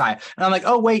is the Messiah, and I'm like,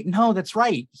 oh wait, no, that's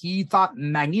right. He thought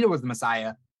Magneto was the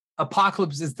Messiah.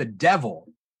 Apocalypse is the devil.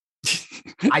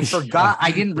 I forgot.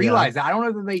 I didn't realize that. I don't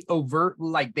know that they overt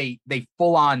they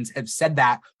full on have said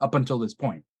that up until this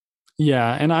point.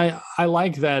 Yeah, and I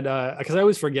like that because I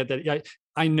always forget that.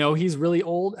 I know he's really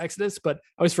old, Exodus, but I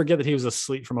always forget that he was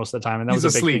asleep for most of the time. And that was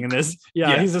a big thing in this.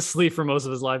 Yeah, he's asleep for most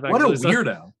of his life. Actually. What a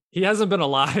weirdo. He hasn't been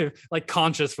alive,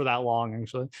 conscious for that long,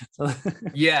 actually. So.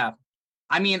 Yeah.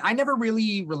 I mean, I never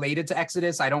really related to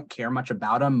Exodus. I don't care much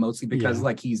about him, mostly because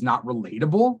he's not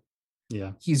relatable.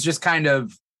 Yeah. He's just kind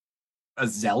of a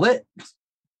zealot.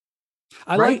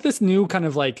 I like this new kind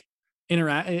of like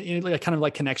kind of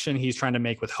like connection he's trying to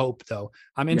make with Hope, though.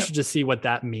 I'm interested to see what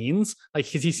that means. Like,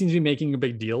 he seems to be making a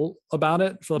big deal about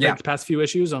it for the past few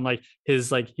issues on like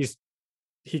his like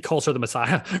he calls her the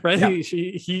Messiah, right? Yeah.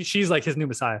 She's like his new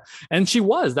Messiah, and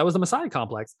that was the Messiah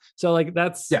complex. So like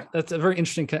that's a very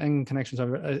interesting connection. So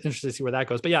I'm interested to see where that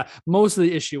goes. But yeah, most of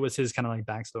the issue was his kind of like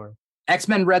backstory.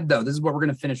 X-Men Red, though, this is what we're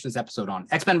going to finish this episode on.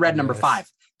 X-Men Red number 5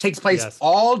 takes place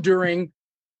all during.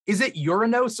 Is it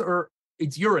Uranus or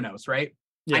it's Uranus, right?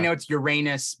 Yeah. I know it's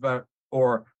Uranus, but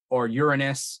or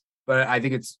Uranus, but I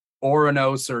think it's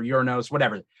Oranos or Uranus,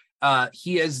 whatever.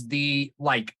 He is the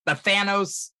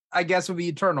Thanos, I guess, of the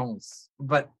Eternals,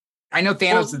 but I know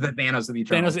Thanos is the Thanos of the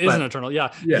Eternals. Thanos is an Eternal,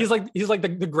 yeah. He's like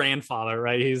the grandfather,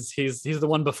 right? He's the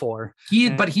one before.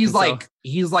 He's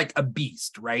like a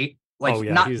beast, right? Like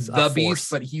not the beast,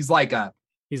 but he's like a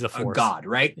god,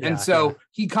 right? Yeah, and so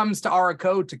he comes to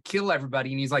Araco to kill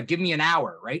everybody, and he's like, "Give me an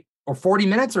hour, right? Or 40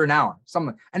 minutes or an hour,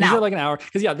 something." Like an hour,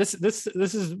 because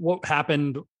this is what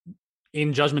happened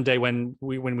in Judgment Day when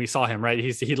we saw him, right?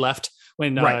 He left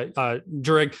when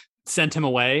Jurek sent him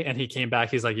away, and he came back.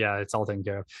 He's like, "Yeah, it's all taken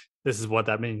care of." This is what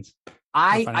that means.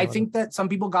 I think that some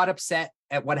people got upset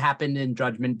at what happened in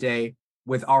Judgment Day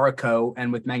with Araco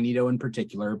and with Magneto in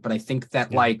particular, but I think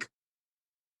that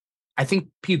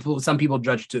some people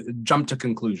jump to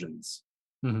conclusions.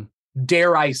 Mm-hmm.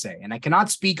 Dare I say, and I cannot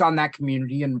speak on that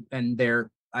community and their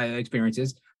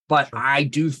experiences, but I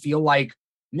do feel like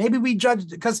maybe we judged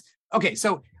because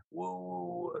so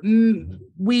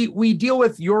we deal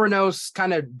with Uranus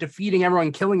kind of defeating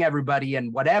everyone, killing everybody,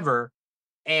 and whatever,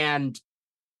 and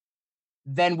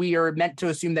then we are meant to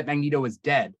assume that Magneto is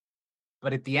dead.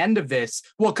 But at the end of this,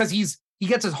 because he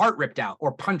gets his heart ripped out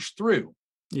or punched through.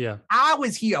 Yeah. How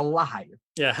is he alive?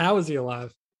 Yeah, how is he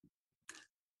alive?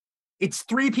 It's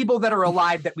 3 people that are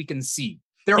alive that we can see.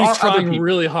 He's trying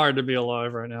really hard to be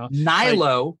alive right now.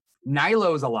 Nilo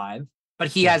is alive, but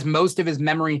he has most of his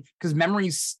memory, because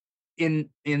memory's in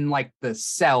like the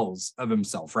cells of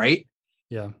himself, right?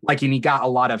 Yeah. Like, and he got a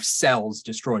lot of cells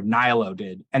destroyed. Nilo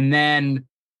did. And then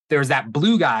there's that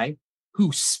blue guy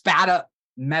who spat up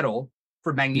metal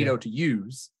for Magneto to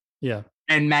use. Yeah.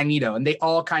 And Magneto, and they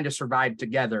all kind of survived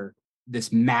together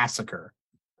this massacre.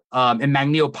 And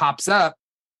Magneto pops up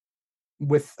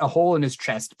with a hole in his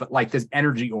chest, but like this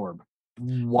energy orb.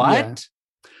 What?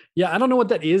 Yeah, I don't know what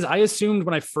that is. I assumed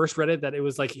when I first read it that it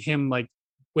was like him, like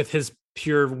with his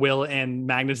pure will and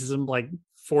magnetism, like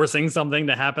forcing something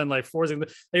to happen, like maybe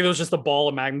it was just a ball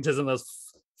of magnetism that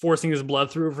was forcing his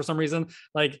blood through for some reason.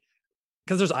 Like,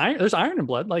 because there's iron in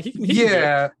blood, like he can do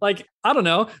it. Like, I don't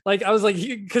know, like I was like,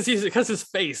 because his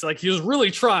face, like he was really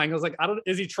trying. I was like,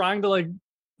 is he trying to like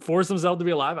force himself to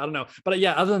be alive? I don't know, but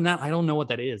yeah, other than that, I don't know what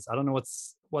that is. I don't know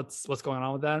what's going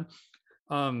on with that.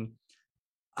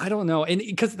 I don't know, and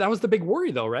because that was the big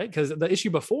worry though, right? Because the issue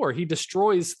before, he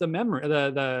destroys the memory,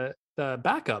 the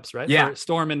backups, right? Yeah, for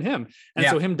Storm and him, and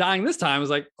so him dying this time was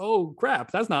like, oh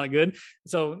crap, that's not good.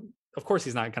 So of course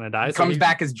he's not gonna die. He comes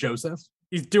back as Joseph.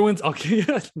 He's doing okay.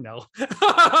 No.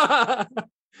 I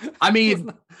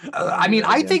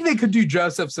think they could do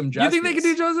Joseph some justice. You think they could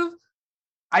do Joseph?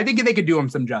 I think they could do him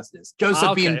some justice.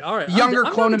 Joseph being younger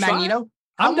clone of Magneto.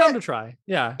 I'm down to try.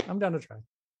 Yeah, I'm down to try.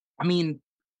 I mean,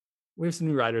 we have some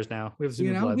new writers now. We have some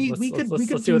new blood. Let's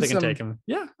see what they can take him.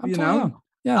 Yeah,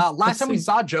 Yeah. Last time we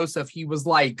saw Joseph, he was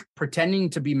like pretending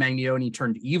to be Magneto, and he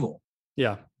turned evil.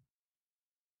 Yeah.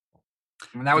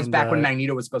 And that was back when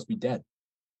Magneto was supposed to be dead,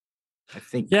 I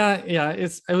think. Yeah.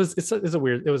 It was a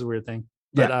weird thing.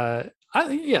 But I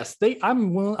would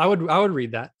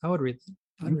read that. I would read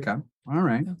that. Okay. All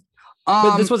right. Yeah.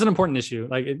 But this was an important issue.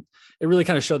 Like it really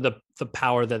kind of showed the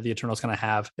power that the Eternals kind of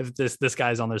have if this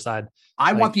guy's on their side.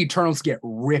 I want the Eternals to get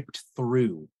ripped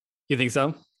through. You think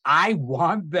so? I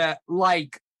want that.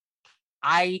 Like,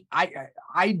 I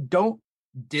don't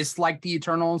dislike the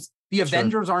Eternals. The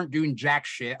Avengers aren't doing jack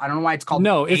shit. I don't know why it's called.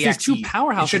 No, it's these 2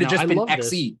 powerhouses. It should have just been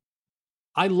XE.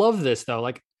 I love this though.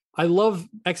 Like, I love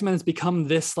X-Men has become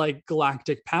this like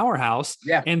galactic powerhouse.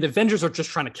 Yeah. And the Avengers are just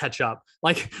trying to catch up.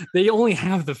 Like, they only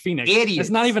have the Phoenix. Idiots. It's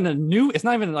not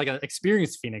even like an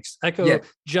experienced Phoenix. Echo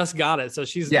just got it. So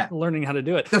she's learning how to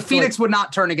do it. The Phoenix would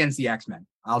not turn against the X-Men.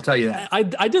 I'll tell you that.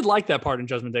 I did like that part in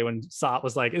Judgment Day when Sot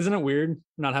was like, isn't it weird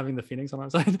not having the Phoenix on our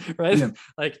side? Right. Yeah.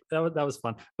 Like that was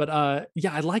fun. But I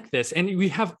like this. And we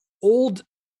have old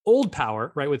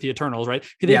power, right, with the Eternals, right?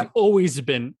 They've always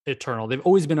been eternal. They've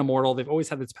always been immortal. They've always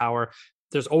had this power.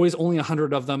 There's always only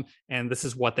 100 of them, and this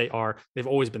is what they are. They've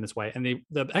always been this way. And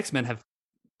the X-Men have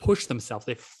pushed themselves.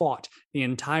 They fought the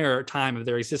entire time of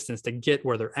their existence to get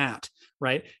where they're at,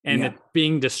 right? And it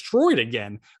being destroyed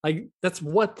again, like that's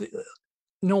what.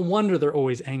 No wonder they're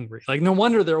always angry. Like no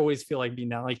wonder they always feel like being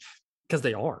down, like because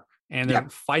they are, and they're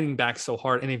fighting back so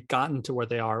hard, and they've gotten to where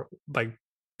they are by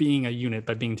being a unit,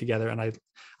 by being together. And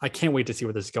I can't wait to see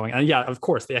where this is going. And yeah, of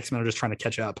course, the X-Men are just trying to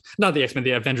catch up. Not the X-Men,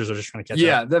 the Avengers are just trying to catch up.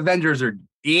 Yeah, the Avengers are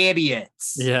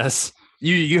idiots. Yes.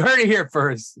 You heard it here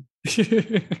first.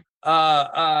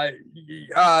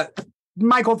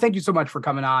 Michael, thank you so much for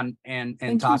coming on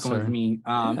and talking with me.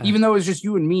 Even though it was just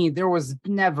you and me, there was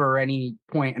never any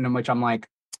point in which I'm like,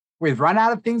 we've run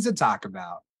out of things to talk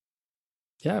about.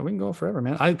 Yeah, we can go forever,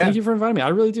 man. I thank you for inviting me. I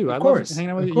really do. I love hanging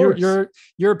out with you.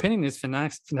 Your opinion is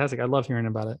fantastic. I love hearing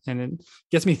about it, and it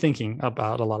gets me thinking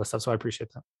about a lot of stuff. So I appreciate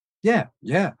that.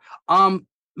 Yeah.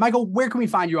 Michael, where can we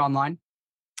find you online?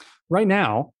 Right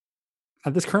now,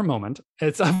 at this current moment,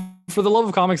 it's For the Love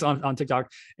of Comics on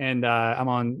TikTok, and I'm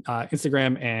on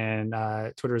Instagram and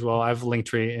Twitter as well. I have a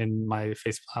Linktree in my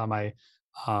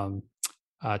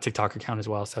TikTok account as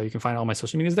well, so you can find all my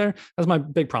social medias there. That's my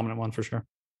big prominent one for sure.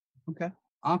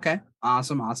 Okay.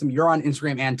 Awesome. You're on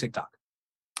Instagram and TikTok.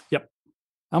 Yep.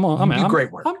 I'm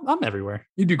great work. I'm everywhere.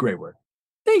 You do great work.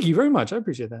 Thank you very much. I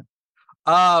appreciate that.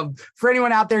 For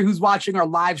anyone out there who's watching our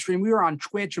live stream, we are on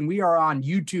Twitch and we are on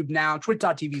YouTube now,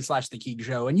 twitch.tv/The Keeg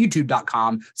Show and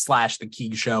youtube.com/The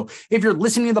Keeg Show. If you're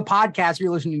listening to the podcast,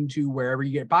 you're listening to wherever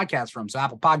you get podcasts from. So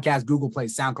Apple Podcasts, Google Play,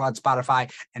 SoundCloud,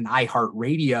 Spotify, and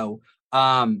iHeartRadio.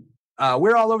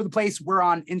 We're all over the place. We're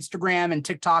on Instagram and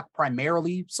TikTok,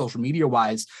 primarily social media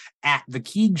wise, at The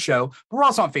Keeg Show. We're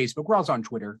also on Facebook. We're also on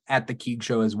Twitter at The Keeg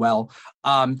Show as well.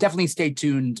 Definitely stay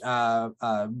tuned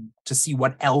to see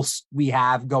what else we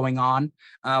have going on.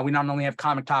 We not only have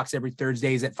Comic Talks every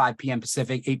Thursdays at 5 p.m.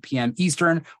 Pacific, 8 p.m.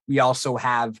 Eastern. We also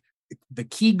have The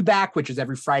Keeg Back, which is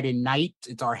every Friday night.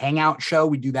 It's our hangout show.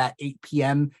 We do that 8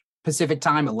 p.m. Pacific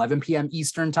time, 11 p.m.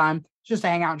 Eastern time. It's just a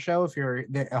hangout show. If you're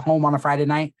at home on a Friday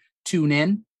night, tune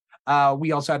in.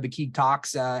 We also have the Keeg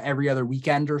Talks every other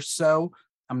weekend or so.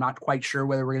 I'm not quite sure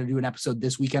whether we're going to do an episode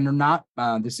this weekend or not.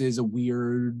 This is a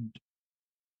weird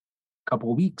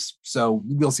couple of weeks, so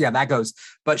we'll see how that goes.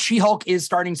 But She-Hulk is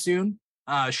starting soon.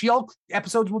 She-Hulk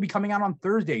episodes will be coming out on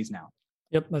Thursdays now.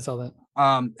 Yep, I saw that.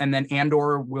 And then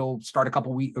Andor will start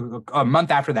a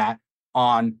month after that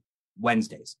on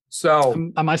Wednesdays.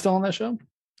 So am I still on that show?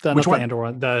 Which one? Andor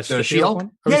one? The She-Hulk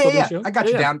one? Yeah. I got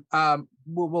you down.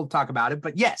 We'll talk about it,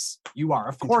 but yes, you are.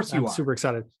 Of course, you are. Super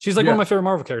excited. She's like one of my favorite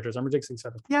Marvel characters. I'm ridiculously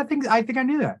excited. Yeah, I think I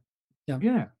knew that.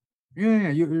 Yeah.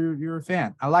 You're a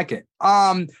fan. I like it.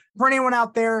 For anyone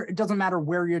out there, it doesn't matter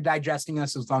where you're digesting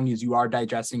us, as long as you are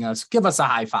digesting us. Give us a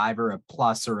high five or a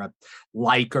plus or a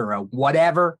like or a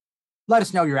whatever. Let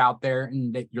us know you're out there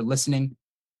and that you're listening.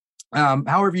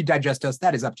 However you digest us,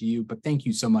 that is up to you. But thank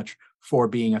you so much for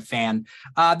being a fan.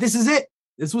 This is it.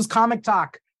 This was Comic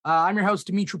Talk. I'm your host,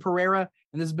 Dimithri Perera,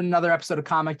 and this has been another episode of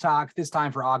Comic Talk, this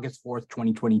time for August 4th,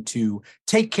 2022.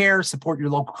 Take care. Support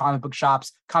your local comic book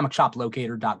shops,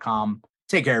 comicshoplocator.com.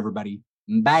 Take care, everybody.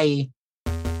 Bye.